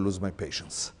started to lose my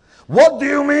patience. What do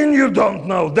you mean you don't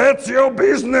know? That's your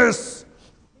business.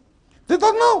 They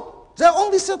don't know. They're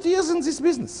only 30 years in this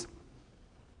business.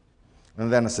 And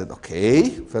then I said, okay.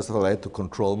 First of all, I had to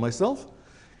control myself.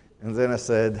 And then I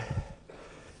said,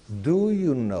 do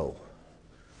you know,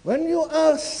 when you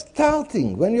are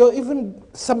starting, when you're even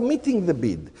submitting the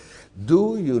bid,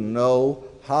 do you know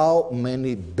how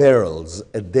many barrels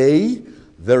a day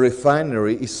the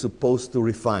refinery is supposed to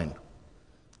refine?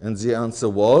 And the answer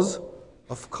was,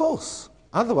 of course.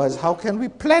 Otherwise, how can we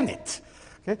plan it?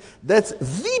 Okay? That's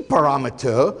the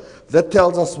parameter that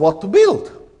tells us what to build.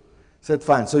 I said,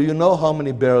 fine, so you know how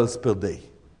many barrels per day?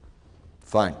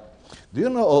 Fine. Do you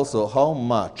know also how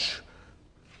much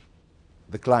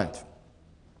the client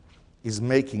is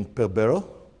making per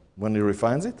barrel when he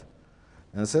refines it?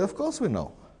 And I said, of course we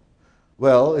know.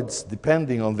 Well, it's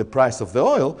depending on the price of the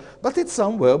oil, but it's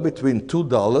somewhere between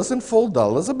 $2 and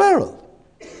 $4 a barrel.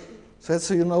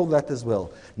 So you know that as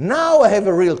well. Now I have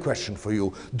a real question for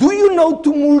you. Do you know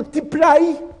to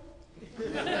multiply?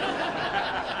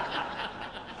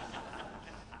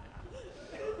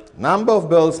 Number of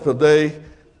barrels per day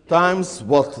times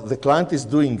what the client is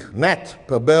doing net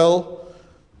per barrel.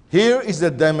 Here is the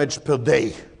damage per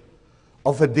day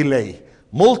of a delay.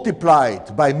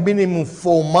 Multiplied by minimum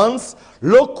 4 months,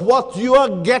 look what you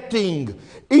are getting.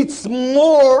 It's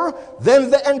more than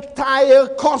the entire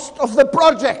cost of the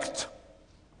project.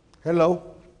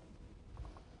 Hello?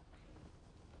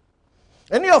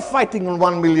 And you are fighting on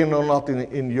 1 million or not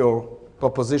in your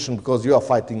proposition because you are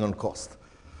fighting on cost,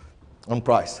 on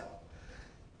price.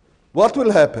 What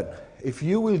will happen if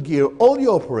you will gear all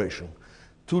your operation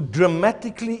to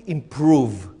dramatically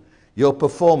improve your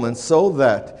performance so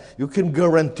that you can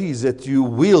guarantee that you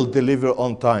will deliver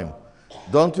on time?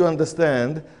 Don't you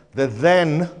understand that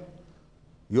then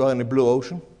you are in a blue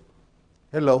ocean?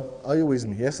 Hello, are you with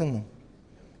me? Yes or no?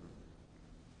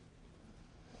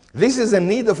 This is a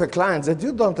need of a client that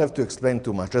you don't have to explain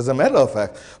too much. As a matter of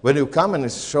fact, when you come and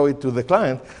show it to the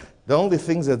client, the only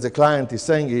thing that the client is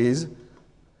saying is,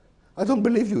 I don't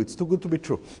believe you, it's too good to be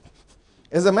true.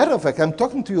 As a matter of fact, I'm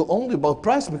talking to you only about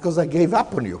price because I gave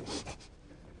up on you.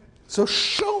 So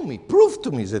show me, prove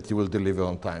to me that you will deliver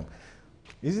on time.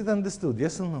 Is it understood?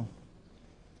 Yes or no?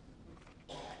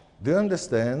 Do you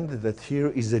understand that here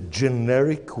is a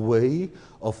generic way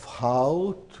of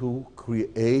how to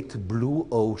create blue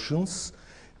oceans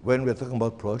when we're talking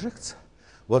about projects?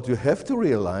 What you have to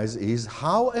realize is,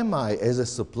 how am I, as a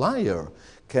supplier,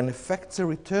 can affect the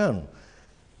return.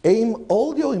 Aim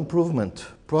all your improvement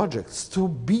projects to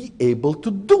be able to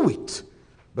do it.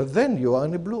 But then you are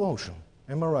in a blue ocean.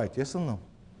 Am I right? Yes or no?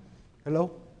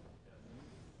 Hello?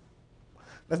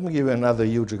 Let me give you another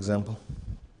huge example.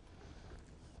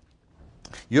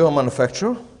 You're a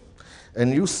manufacturer,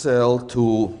 and you sell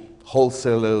to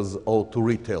wholesalers or to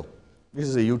retail. This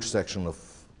is a huge section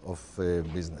of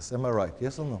business. Am I right?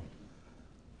 Yes or no?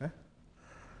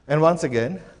 And once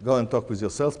again, go and talk with your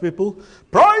salespeople.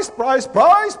 Price, price,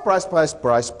 price, price, price,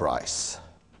 price, price.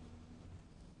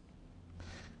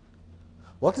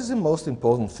 What is the most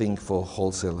important thing for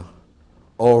wholesaler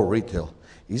or retail?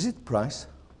 Is it price?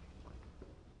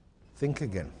 Think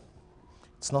again.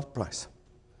 It's not price.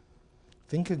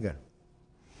 Think again.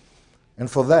 And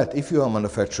for that, if you are a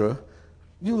manufacturer,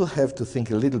 you will have to think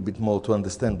a little bit more to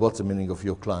understand what's the meaning of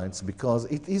your clients, because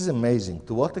it is amazing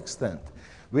to what extent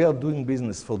we are doing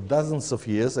business for dozens of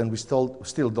years and we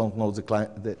still don't know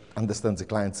understand the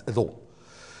clients at all.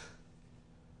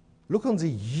 Look on the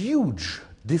huge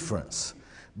difference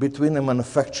between a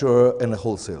manufacturer and a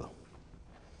wholesaler.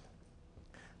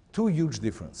 Two huge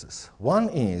differences. One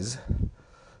is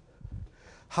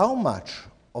how much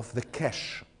of the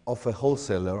cash of a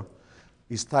wholesaler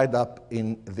is tied up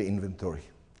in the inventory.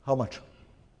 How much?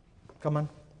 Come on.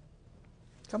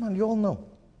 Come on, you all know.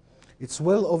 It's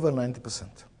well over 90%.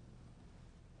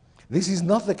 This is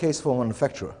not the case for a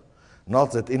manufacturer.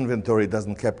 Not that inventory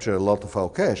doesn't capture a lot of our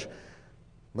cash,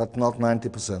 but not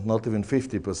 90%, not even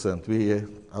 50%.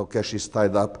 Our cash is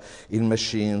tied up in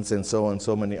machines and so on,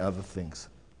 so many other things.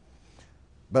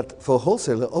 But for a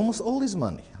wholesaler, almost all his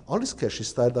money, all his cash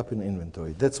is tied up in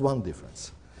inventory. That's one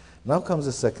difference. Now comes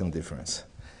the second difference.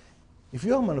 If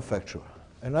you're a manufacturer,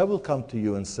 and I will come to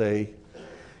you and say,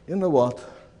 you know what,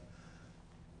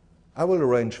 I will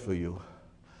arrange for you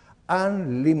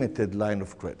unlimited line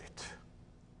of credit.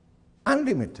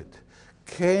 Unlimited.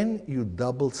 Can you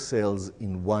double sales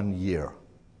in 1 year?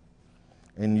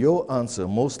 And your answer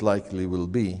most likely will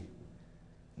be,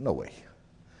 no way.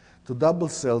 To double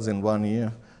sales in 1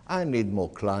 year, I need more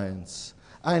clients,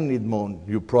 I need more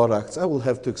new products, I will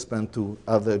have to expand to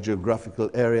other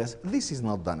geographical areas. This is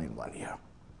not done in 1 year.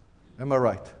 Am I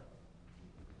right?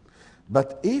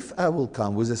 But if I will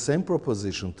come with the same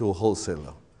proposition to a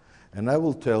wholesaler, and I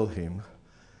will tell him,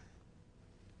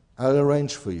 I'll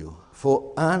arrange for you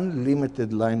for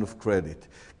unlimited line of credit.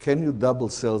 Can you double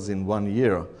sales in 1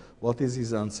 year? What is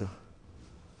his answer?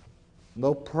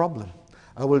 No problem.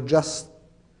 I will just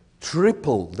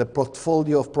triple the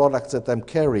portfolio of products that I'm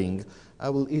carrying. I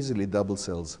will easily double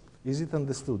sales. Is it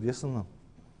understood? Yes or no?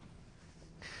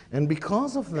 And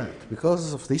because of that,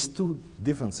 because of these two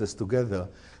differences together,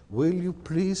 will you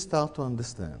please start to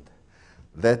understand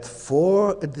that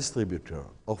for a distributor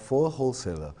or for a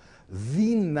wholesaler,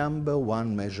 the number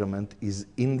one measurement is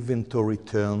inventory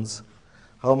turns.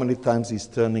 How many times he's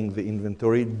turning the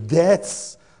inventory? That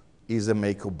is a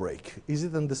make or break. Is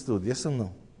it understood? Yes or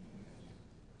no?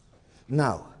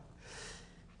 Now,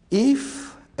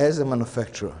 if as a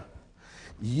manufacturer,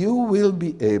 you will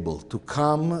be able to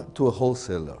come to a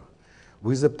wholesaler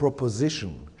with a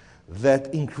proposition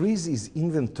that increases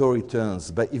inventory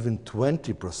turns by even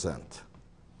 20%,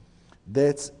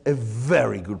 that's a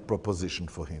very good proposition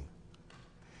for him.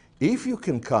 If you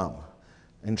can come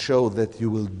and show that you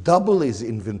will double his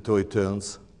inventory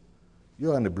turns,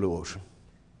 you're in a blue ocean.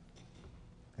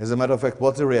 As a matter of fact,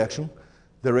 what's the reaction?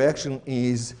 The reaction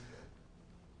is,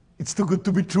 it's too good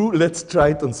to be true, let's try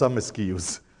it on some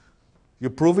SKUs. You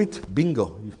prove it,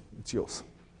 bingo, it's yours.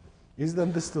 Is it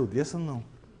understood? Yes or no?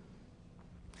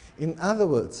 In other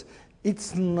words,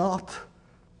 it's not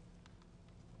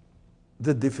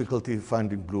the difficulty of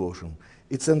finding blue ocean.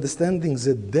 It's understanding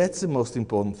that that's the most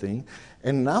important thing,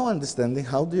 and now understanding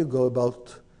how do you go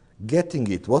about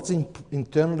getting it, what's the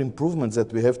internal improvements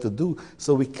that we have to do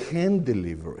so we can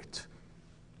deliver it.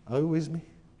 Are you with me?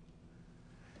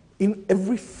 In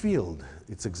every field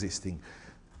it's existing.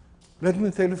 Let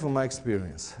me tell you from my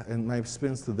experience, and my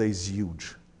experience today is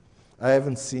huge. I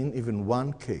haven't seen even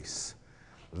one case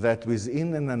that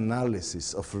within an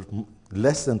analysis of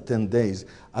less than 10 days,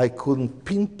 I couldn't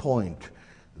pinpoint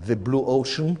the blue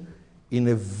ocean in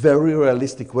a very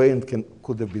realistic way and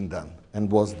could have been done,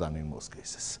 and was done in most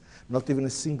cases. Not even a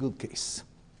single case.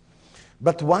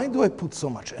 But why do I put so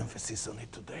much emphasis on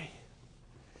it today?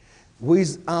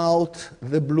 Without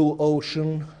the blue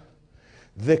ocean,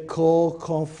 the core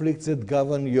conflicts that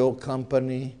govern your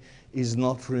company is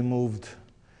not removed,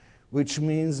 which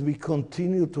means we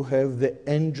continue to have the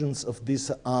engines of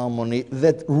disharmony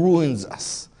that ruins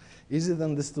us. Is it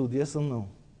understood? Yes or no?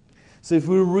 So if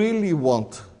we really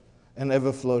want an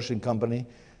ever-flourishing company,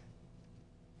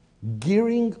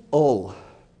 gearing all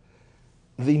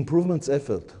the improvements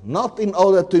effort, not in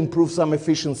order to improve some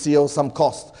efficiency or some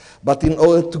cost, but in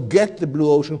order to get the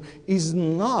blue ocean, is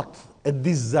not a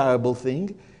desirable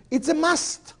thing, it's a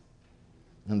must.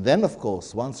 And then, of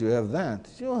course, once you have that,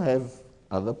 you have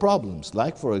other problems.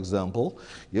 Like, for example,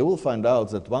 you will find out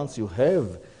that once you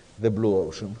have the blue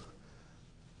ocean,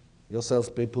 your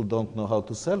salespeople don't know how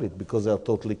to sell it because they are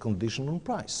totally conditioned on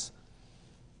price.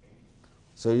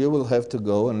 So you will have to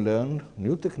go and learn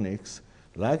new techniques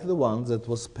like the one that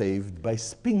was paved by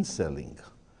spin selling,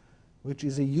 which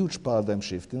is a huge paradigm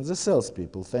shift in the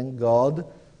salespeople. Thank God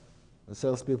the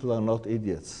salespeople are not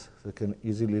idiots. They can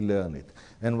easily learn it.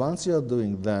 And once you are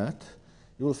doing that,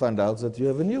 you will find out that you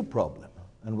have a new problem.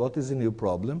 And what is a new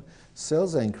problem?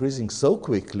 Sales are increasing so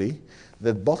quickly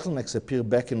that bottlenecks appear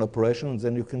back in operation, and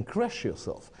then you can crash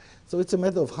yourself. So it's a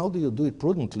matter of how do you do it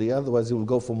prudently, otherwise you will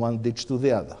go from one ditch to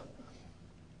the other.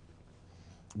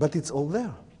 But it's all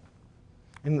there.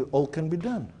 And all can be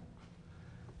done.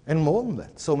 And more than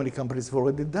that, so many companies have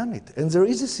already done it. And there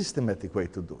is a systematic way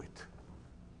to do it.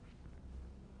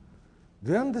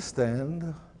 Do you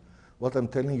understand what I'm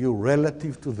telling you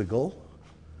relative to the goal?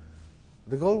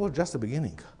 The goal was just the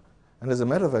beginning. And as a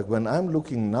matter of fact, when I'm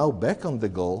looking now back on the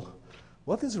goal,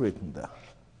 what is written there?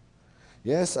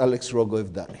 Yes, Alex Rogo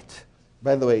have done it.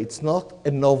 By the way, it's not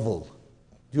a novel.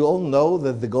 You all know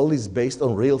that the goal is based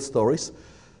on real stories.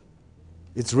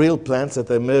 It's real plans that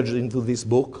emerged into this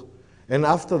book. And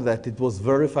after that, it was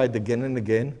verified again and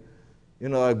again. You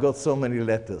know, I got so many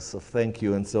letters of thank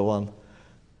you and so on.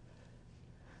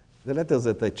 The letters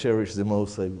that I cherish the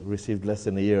most, I received less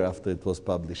than a year after it was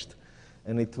published.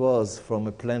 And it was from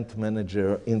a plant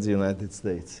manager in the United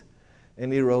States.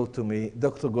 And he wrote to me,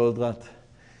 Dr. Goldratt,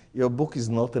 your book is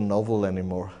not a novel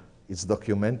anymore. It's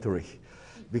documentary.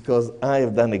 Because I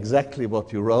have done exactly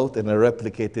what you wrote and I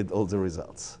replicated all the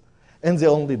results. And the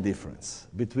only difference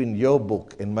between your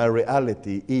book and my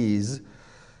reality is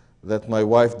that my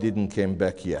wife didn't come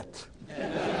back yet.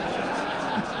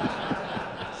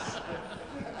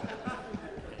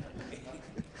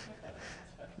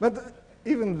 But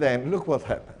even then, look what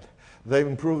happened. They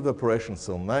improved operations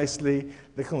so nicely,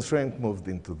 the constraint moved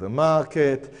into the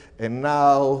market, and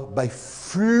now, by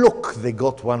fluke, they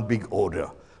got one big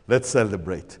order. Let's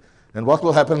celebrate. And what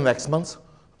will happen next month?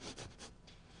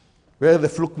 Where the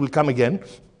fluke will come again.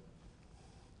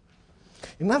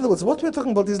 In other words, what we're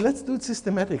talking about is let's do it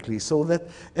systematically so that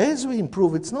as we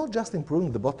improve, it's not just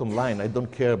improving the bottom line. I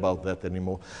don't care about that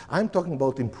anymore. I'm talking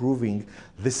about improving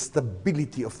the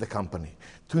stability of the company,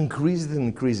 to increase it and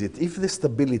increase it. If the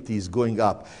stability is going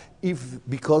up, if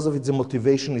because of it the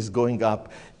motivation is going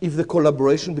up, if the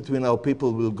collaboration between our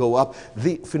people will go up,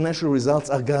 the financial results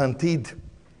are guaranteed.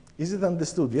 Is it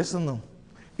understood? Yes or no?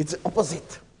 It's the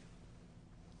opposite.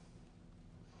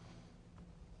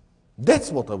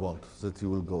 That's what I want, that you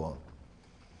will go on.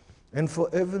 And for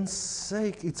heaven's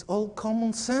sake, it's all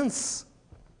common sense.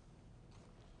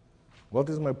 What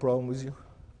is my problem with you?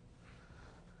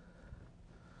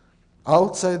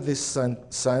 Outside this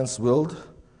science world,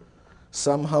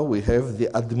 somehow we have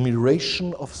the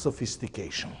admiration of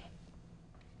sophistication.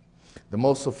 The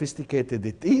more sophisticated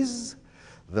it is,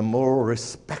 the more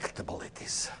respectable it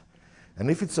is. And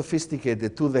if it's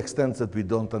sophisticated to the extent that we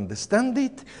don't understand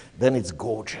it, then it's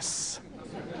gorgeous.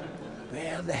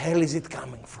 Where the hell is it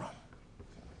coming from?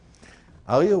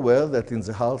 Are you aware that in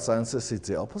the hard sciences it's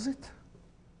the opposite?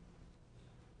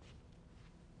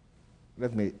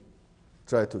 Let me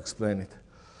try to explain it.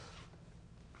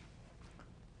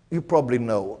 You probably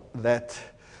know that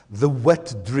the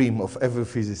wet dream of every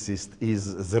physicist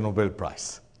is the Nobel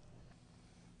Prize.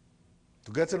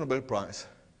 To get the Nobel Prize,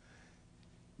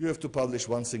 you have to publish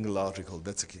one single article,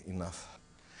 that's enough.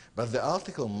 But the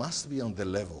article must be on the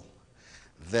level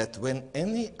that when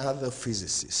any other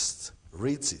physicist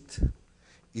reads it,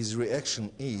 his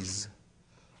reaction is,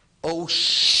 oh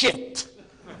shit,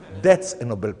 that's a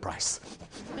Nobel Prize.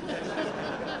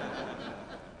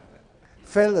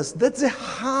 Fellas, that's the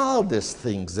hardest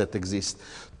things that exist.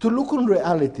 To look on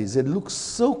realities that look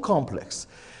so complex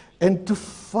and to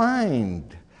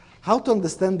find how to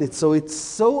understand it so it's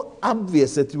so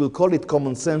obvious that you will call it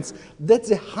common sense, that's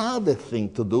a harder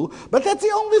thing to do, but that's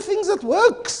the only thing that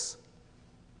works.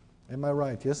 Am I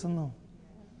right, yes or no?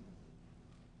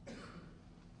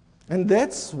 And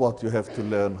that's what you have to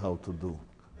learn how to do.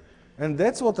 And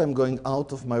that's what I'm going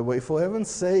out of my way. For heaven's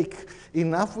sake,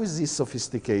 enough with this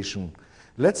sophistication.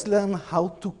 Let's learn how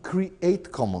to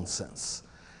create common sense.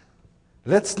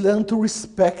 Let's learn to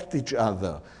respect each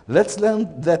other. Let's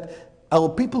learn that our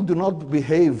people do not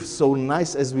behave so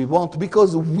nice as we want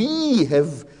because we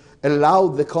have allow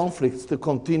the conflicts to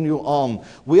continue on.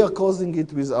 We are causing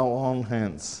it with our own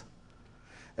hands.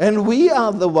 And we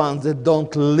are the ones that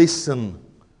don't listen.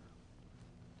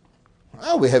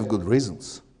 Well, we have good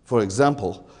reasons. For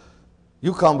example,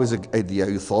 you come with an idea,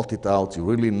 you thought it out, you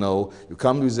really know, you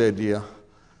come with the idea.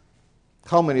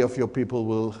 How many of your people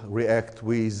will react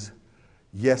with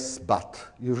yes, but?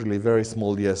 Usually very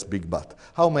small yes, big but.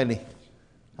 How many?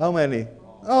 How many?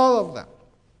 All of them.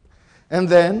 And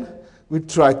then we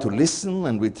try to listen,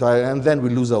 and then we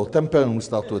lose our temper and we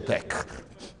start to attack.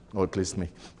 Or at least me.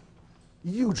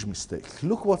 Huge mistake.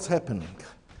 Look what's happening.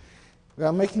 We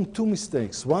are making two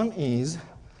mistakes. One is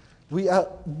we are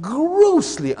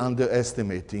grossly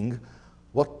underestimating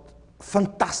what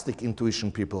fantastic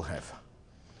intuition people have.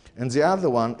 And the other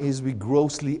one is we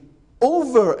grossly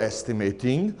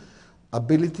overestimating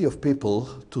ability of people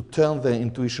to turn their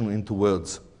intuition into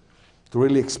words, to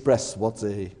really express what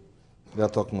they are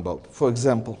talking about. For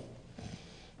example,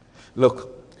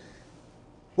 look,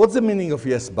 what's the meaning of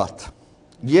yes, but?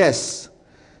 Yes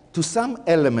to some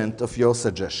element of your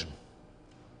suggestion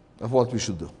of what we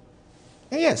should do.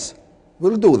 And yes,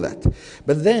 we'll do that.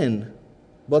 But then,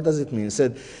 what does it mean? It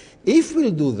said, if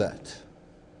we'll do that,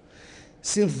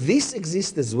 since this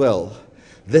exists as well,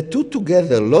 the two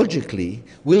together logically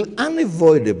will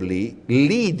unavoidably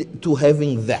lead to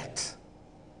having that.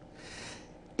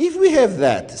 If we have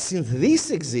that, since this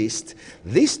exists,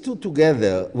 these two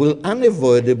together will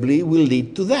unavoidably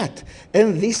lead to that.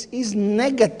 And this is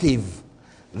negative.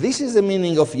 This is the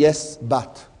meaning of yes,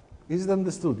 but. Is it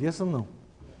understood? Yes or no?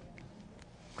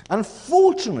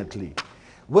 Unfortunately,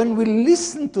 when we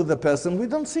listen to the person, we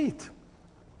don't see it.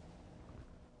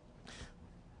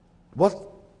 What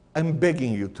I'm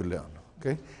begging you to learn,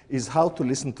 okay, is how to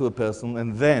listen to a person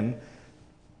and then,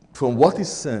 from what he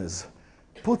says,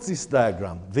 put this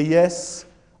diagram, the yes,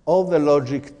 all the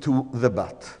logic to the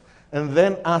but, and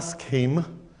then ask him,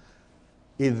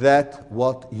 is that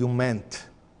what you meant?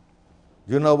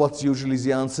 You know what's usually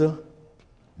the answer?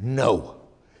 No.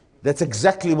 That's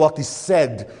exactly what he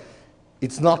said.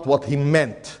 It's not what he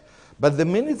meant. But the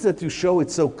minute that you show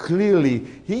it so clearly,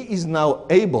 he is now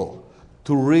able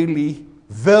to really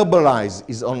verbalize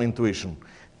his own intuition.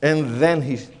 And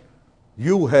then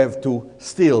you have to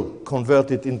still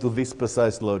convert it into this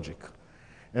precise logic.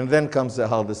 And then comes the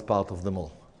hardest part of them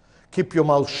all. Keep your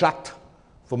mouth shut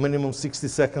for minimum 60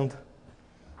 seconds.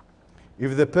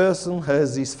 If the person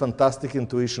has this fantastic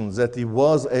intuition that he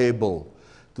was able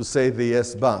to say the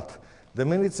yes, but, the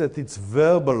minute that it's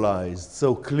verbalized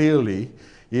so clearly,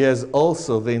 he has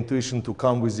also the intuition to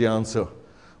come with the answer,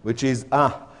 which is,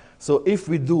 so if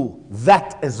we do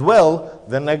that as well,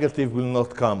 the negative will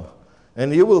not come.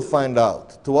 And you will find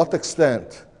out to what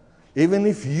extent, even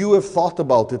if you have thought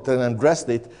about it and addressed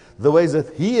it, the way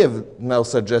that he have now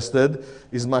suggested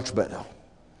is much better.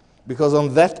 Because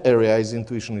on that area, his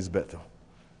intuition is better.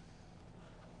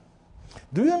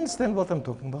 Do you understand what I'm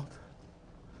talking about?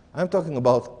 I'm talking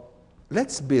about,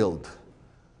 let's build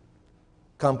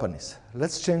companies.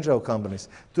 Let's change our companies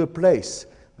to a place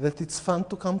that it's fun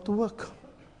to come to work.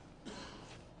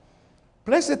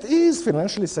 Place that is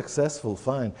financially successful,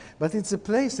 fine, but it's a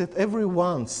place that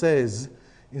everyone says,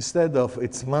 instead of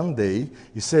it's Monday,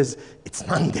 he says, it's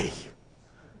Monday.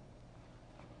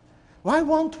 Why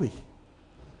won't we?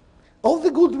 All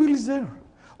the goodwill is there.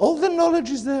 All the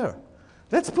knowledge is there.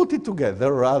 Let's put it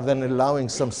together rather than allowing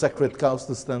some sacred cows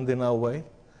to stand in our way.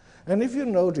 And if you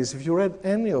notice, if you read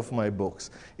any of my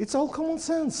books, it's all common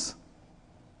sense.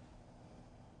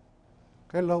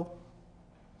 Hello?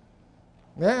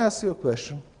 May I ask you a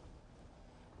question?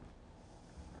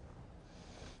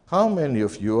 How many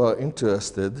of you are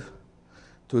interested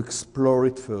to explore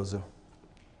it further?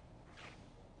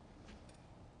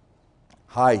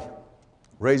 High.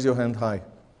 Raise your hand high.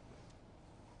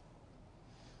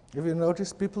 Have you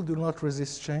noticed people do not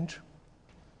resist change?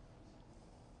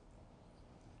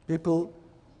 People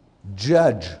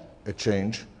judge a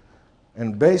change,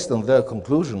 and based on their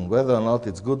conclusion, whether or not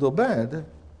it's good or bad,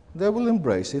 they will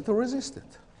embrace it or resist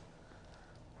it.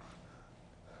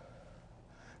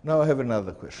 Now I have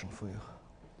another question for you.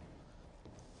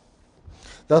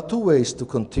 There are two ways to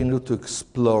continue to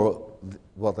explore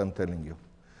what I'm telling you.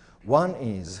 One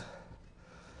is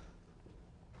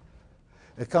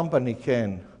a company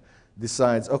can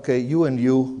decide, okay, you and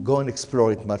you go and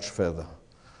explore it much further.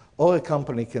 Or a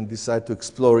company can decide to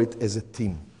explore it as a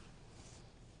team.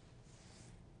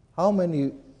 How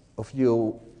many of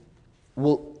you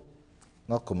will,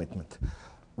 not commitment,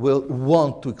 will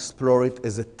want to explore it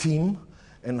as a team,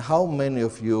 and how many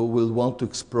of you will want to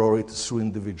explore it through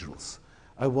individuals?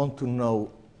 I want to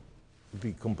know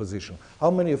the composition. How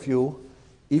many of you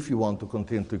if you want to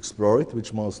continue to explore it,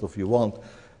 which most of you want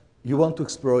to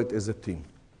explore it as a team.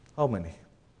 How many?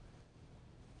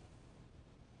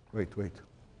 Wait.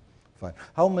 Fine.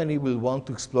 How many will want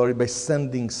to explore it by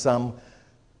sending some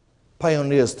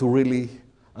pioneers to really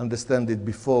understand it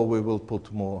before we will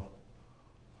put more?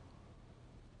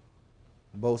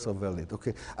 Both are valid.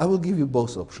 Okay, I will give you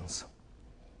both options.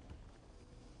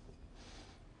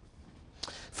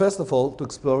 First of all, to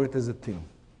explore it as a team.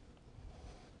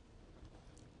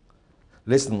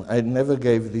 Listen, I never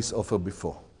gave this offer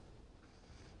before.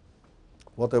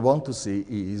 What I want to see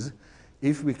is,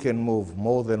 if we can move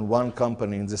more than one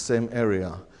company in the same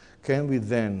area, can we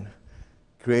then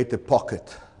create a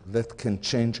pocket that can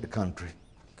change a country?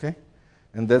 Okay?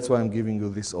 And that's why I'm giving you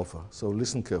this offer. So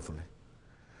listen carefully.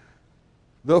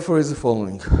 The offer is the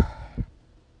following.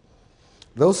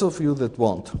 Those of you that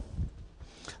want,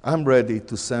 I'm ready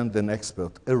to send an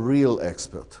expert, a real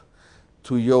expert,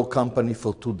 to your company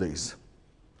for 2 days.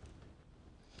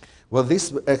 What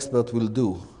this expert will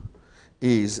do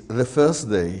is, the first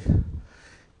day,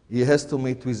 he has to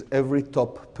meet with every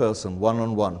top person,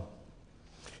 one-on-one,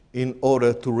 in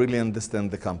order to really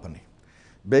understand the company.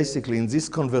 Basically, in this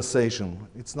conversation,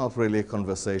 it's not really a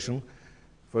conversation.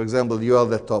 For example, you are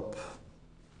the top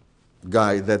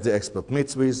guy that the expert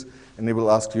meets with, and he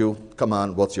will ask you, come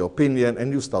on, what's your opinion?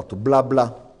 And you start to blah,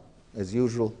 blah, as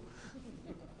usual.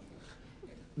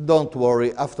 Don't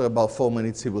worry, after about 4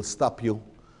 minutes, he will stop you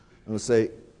and will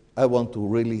say, I want to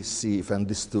really see if I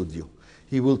understood you.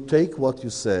 He will take what you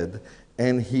said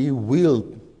and he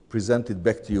will present it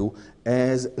back to you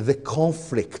as the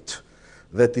conflict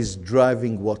that is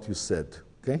driving what you said,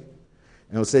 okay?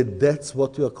 And he'll say, that's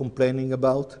what you are complaining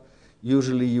about?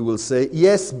 Usually you will say,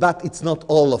 yes, but it's not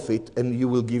all of it, and you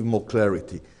will give more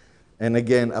clarity. And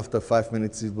again, after 5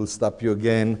 minutes, it will stop you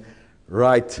again,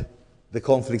 write the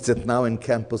conflicts that now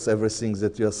encompass everything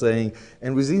that you are saying,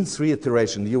 and within 3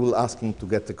 iterations, you will ask him to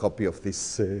get a copy of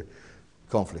this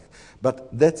conflict. But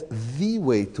that's the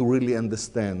way to really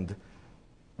understand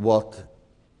what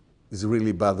is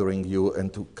really bothering you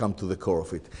and to come to the core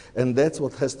of it. And that's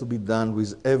what has to be done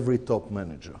with every top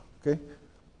manager, okay?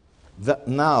 That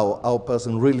now our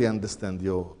person really understands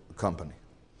your company.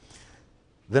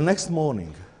 The next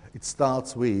morning, it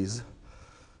starts with,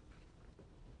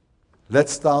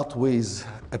 let's start with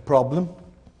a problem,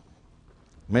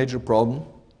 major problem.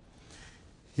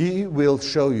 He will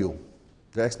show you,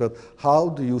 the expert, how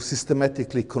do you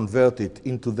systematically convert it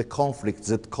into the conflict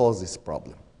that causes this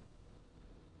problem.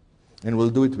 And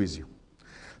we'll do it with you.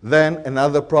 Then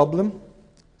another problem,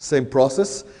 same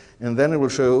process, and then it will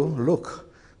show you, look,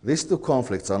 these 2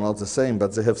 conflicts are not the same,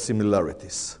 but they have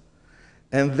similarities.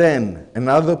 And then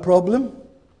another problem,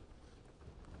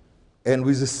 and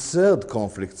with the 3rd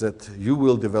conflict that you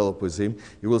will develop with him,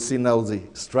 you will see now the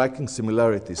striking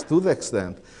similarities to the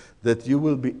extent that you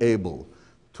will be able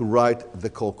to write the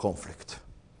core conflict,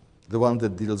 the one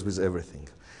that deals with everything.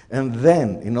 And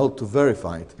then, in order to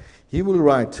verify it, he will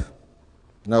write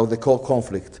now the core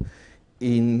conflict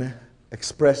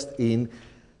expressed in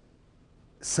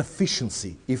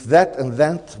sufficiency. If that and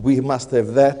that, we must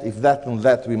have that. If that and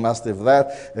that, we must have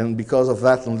that. And because of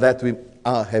that and that, we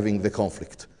are having the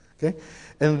conflict. Okay?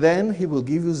 And then he will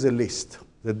give you the list,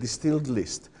 the distilled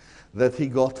list that he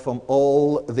got from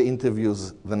all the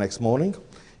interviews the next morning.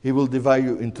 He will divide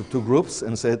you into 2 groups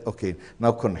and say, okay,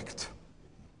 now connect.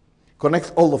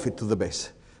 Connect all of it to the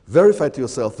base. Verify to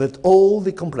yourself that all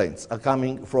the complaints are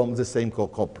coming from the same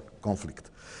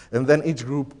conflict. And then each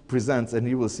group presents, and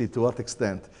you will see to what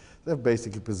extent they're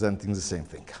basically presenting the same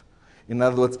thing. In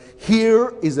other words,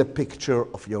 here is a picture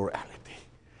of your reality.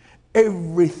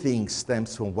 Everything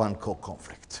stems from one core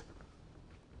conflict.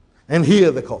 And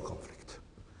here the core conflict.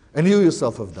 And you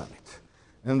yourself have done it.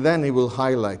 And then he will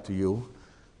highlight to you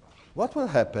what will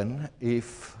happen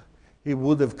if he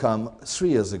would have come 3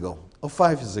 years ago or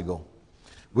 5 years ago.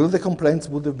 Will the complaints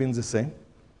would have been the same?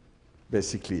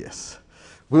 Basically, yes.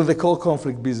 Will the core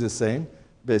conflict be the same?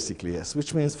 Basically, yes.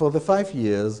 Which means for the 5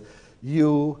 years,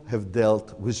 you have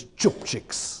dealt with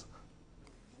chupchiks.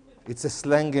 It's a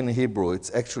slang in Hebrew.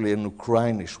 It's actually an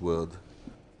Ukrainish word.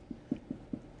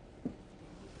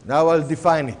 Now I'll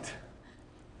define it.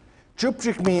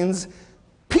 Chupchik means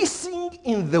pissing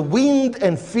in the wind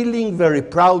and feeling very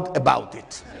proud about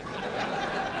it.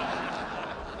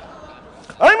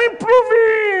 I'm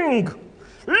improving!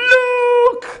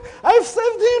 Look! I've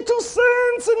saved here 2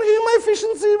 cents and here my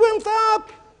efficiency went up.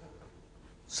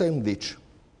 Same ditch.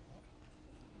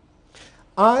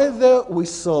 Either we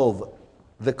solve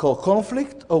the core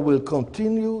conflict or we'll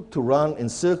continue to run in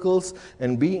circles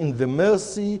and be in the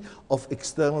mercy of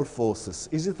external forces.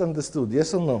 Is it understood?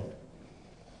 Yes or no?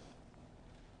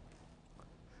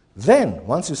 Then,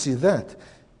 once you see that,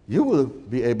 you will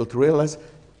be able to realize,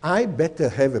 I better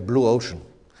have a blue ocean,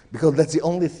 because that's the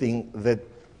only thing that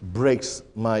breaks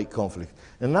my conflict.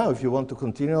 And now, if you want to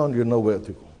continue on, you know where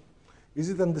to go. Is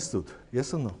it understood?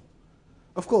 Yes or no?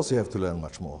 Of course, you have to learn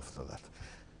much more after that.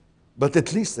 But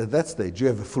at least at that stage, you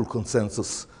have a full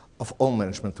consensus of all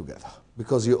management together.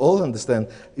 Because you all understand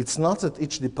it's not that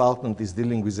each department is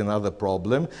dealing with another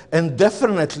problem, and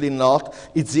definitely not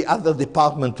it's the other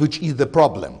department which is the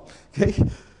problem. Okay?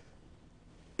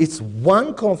 It's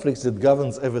one conflict that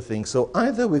governs everything. So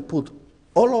either we put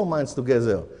all our minds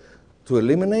together to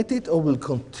eliminate it, or we'll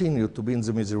continue to be in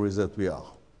the misery that we are.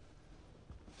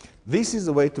 This is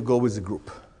the way to go with the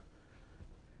group.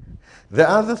 The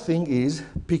other thing is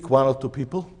pick 1 or 2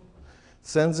 people,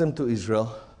 send them to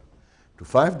Israel to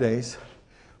 5 days,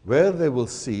 where they will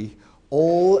see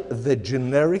all the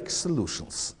generic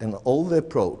solutions and all the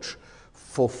approach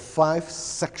for 5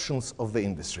 sections of the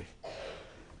industry.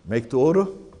 Make to order,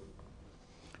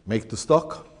 make to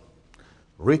stock,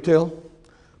 retail,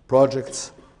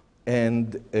 projects,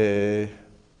 and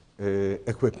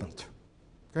equipment.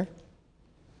 Okay?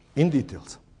 In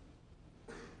details.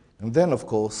 And then, of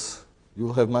course, you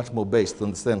will have much more base to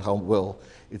understand how well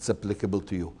it's applicable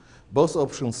to you. Both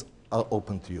options are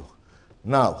open to you.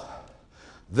 Now,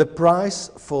 the price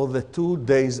for the 2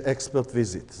 days expert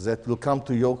visit that will come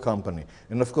to your company,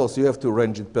 and of course you have to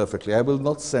arrange it perfectly. I will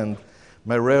not send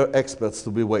my rare experts to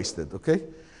be wasted, okay?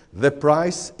 The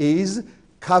price is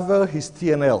cover his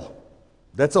T&L.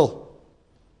 That's all.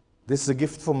 This is a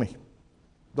gift for me.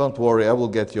 Don't worry, I will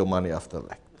get your money after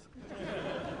that.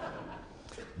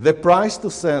 The price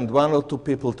to send 1 or 2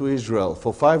 people to Israel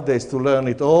for 5 days to learn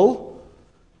it all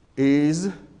is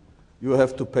you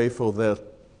have to pay for their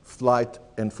flight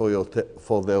and for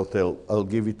the hotel. I'll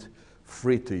give it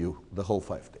free to you the whole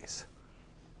 5 days.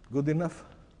 Good enough?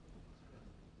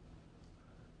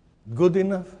 Good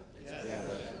enough? Yes.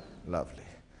 Lovely.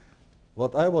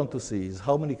 What I want to see is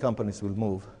how many companies will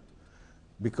move,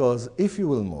 because if you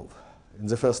will move in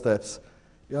the first steps,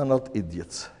 you are not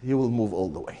idiots. You will move all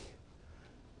the way.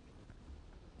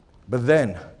 But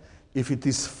then, if it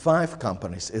is 5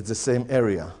 companies at the same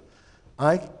area,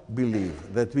 I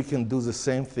believe that we can do the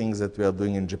same things that we are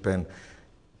doing in Japan,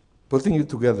 putting you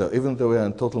together, even though we are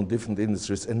in totally different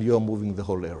industries, and you are moving the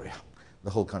whole area, the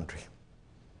whole country.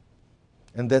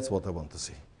 And that's what I want to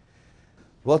see.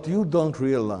 What you don't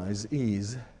realize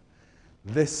is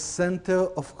the center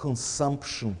of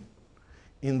consumption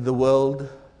in the world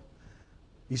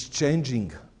is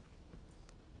changing.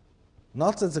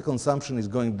 Not that the consumption is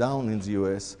going down in the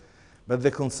US, but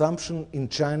the consumption in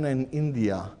China and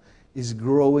India is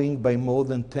growing by more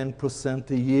than 10%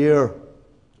 a year.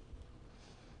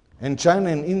 And China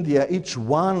and India, each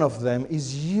one of them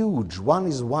is huge. One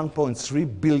is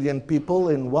 1.3 billion people,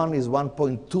 and one is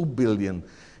 1.2 billion.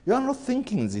 You are not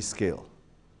thinking in this scale.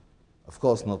 Of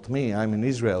course, not me. I'm an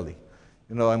Israeli.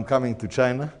 You know, I'm coming to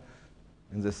China,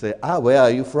 and they say, where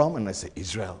are you from? And I say,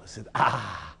 Israel. I said,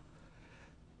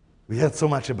 we heard so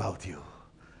much about you.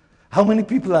 How many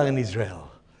people are in Israel?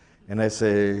 And I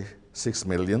say, 6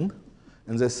 million.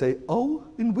 And they say,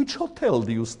 in which hotel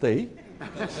do you stay?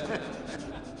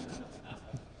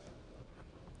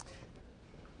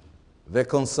 The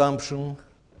consumption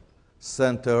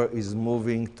center is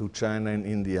moving to China and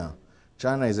India.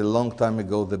 China is a long time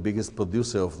ago the biggest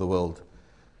producer of the world.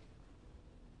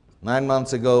 9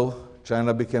 months ago,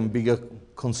 China became bigger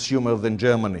consumer than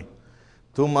Germany.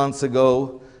 2 months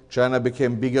ago, China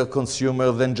became bigger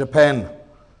consumer than Japan.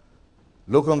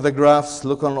 Look on the graphs,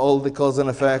 look on all the cause and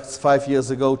effects. 5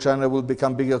 years ago, China will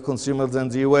become bigger consumer than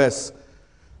the US.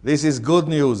 This is good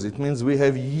news. It means we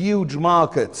have huge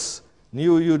markets,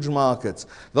 new huge markets.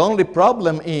 The only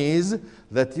problem is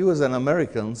that you as an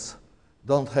Americans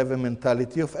don't have a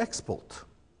mentality of export.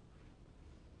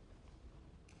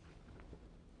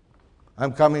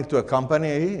 I'm coming to a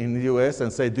company in the US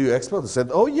and say, do you export? They said,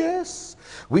 oh yes,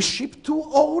 we shipped 2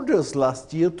 orders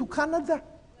last year to Canada.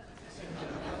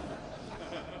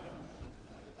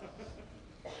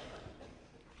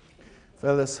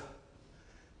 Fellas,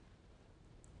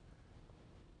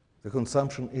 the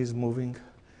consumption is moving.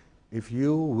 If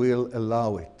you will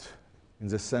allow it, in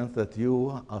the sense that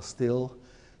you are still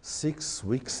 6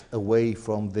 weeks away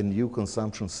from the new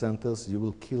consumption centers, you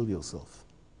will kill yourself.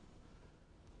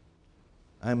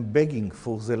 I'm begging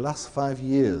for the last 5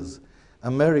 years,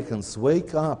 Americans,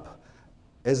 wake up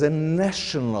as a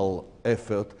national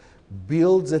effort,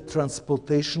 build the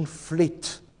transportation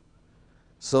fleet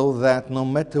so that no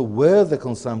matter where the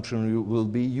consumption will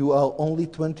be, you are only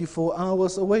 24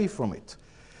 hours away from it.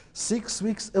 6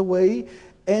 weeks away,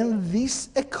 And this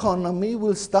economy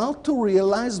will start to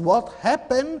realize what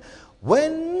happened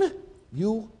when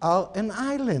you are an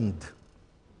island.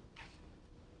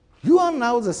 You are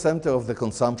now the center of the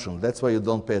consumption. That's why you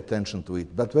don't pay attention to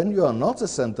it. But when you are not the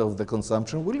center of the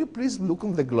consumption, will you please look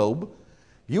on the globe?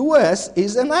 US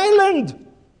is an island.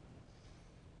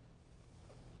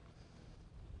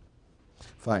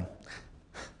 Fine.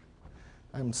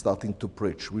 I'm starting to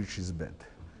preach, which is bad.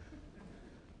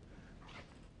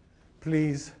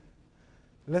 Please,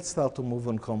 let's start to move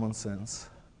on common sense.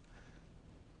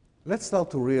 Let's start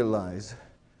to realize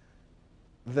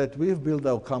that we've built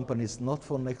our companies not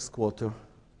for next quarter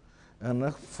and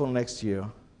not for next year.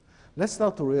 Let's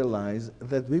start to realize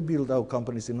that we build our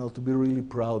companies in order to be really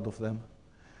proud of them,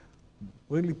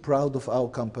 really proud of our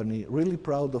company, really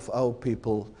proud of our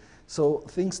people. So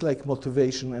things like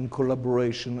motivation and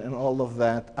collaboration and all of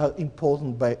that are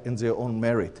important in their own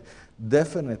merit.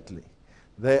 Definitely.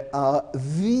 They are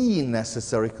the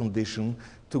necessary condition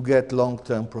to get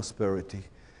long-term prosperity.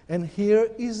 And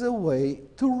here is a way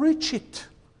to reach it.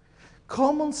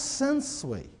 Common sense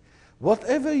way.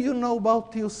 Whatever you know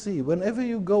about TOC, whenever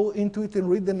you go into it and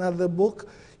read another book,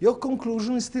 your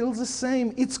conclusion is still the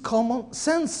same. It's common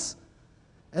sense.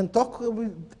 And talk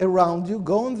around you,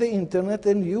 go on the internet,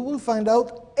 and you will find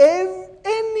out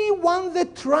anyone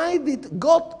that tried it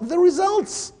got the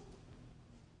results.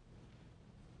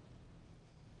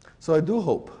 So I do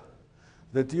hope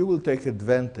that you will take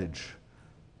advantage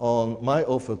on my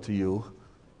offer to you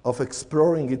of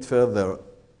exploring it further,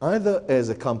 either as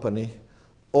a company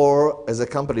or as a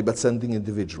company but sending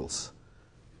individuals.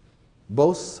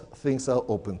 Both things are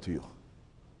open to you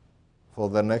for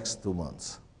the next 2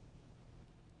 months.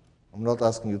 I'm not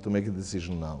asking you to make a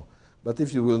decision now, but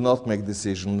if you will not make a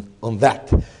decision on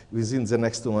that within the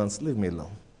next 2 months, leave me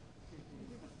alone.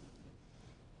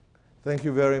 Thank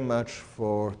you very much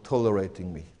for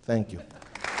tolerating me. Thank you.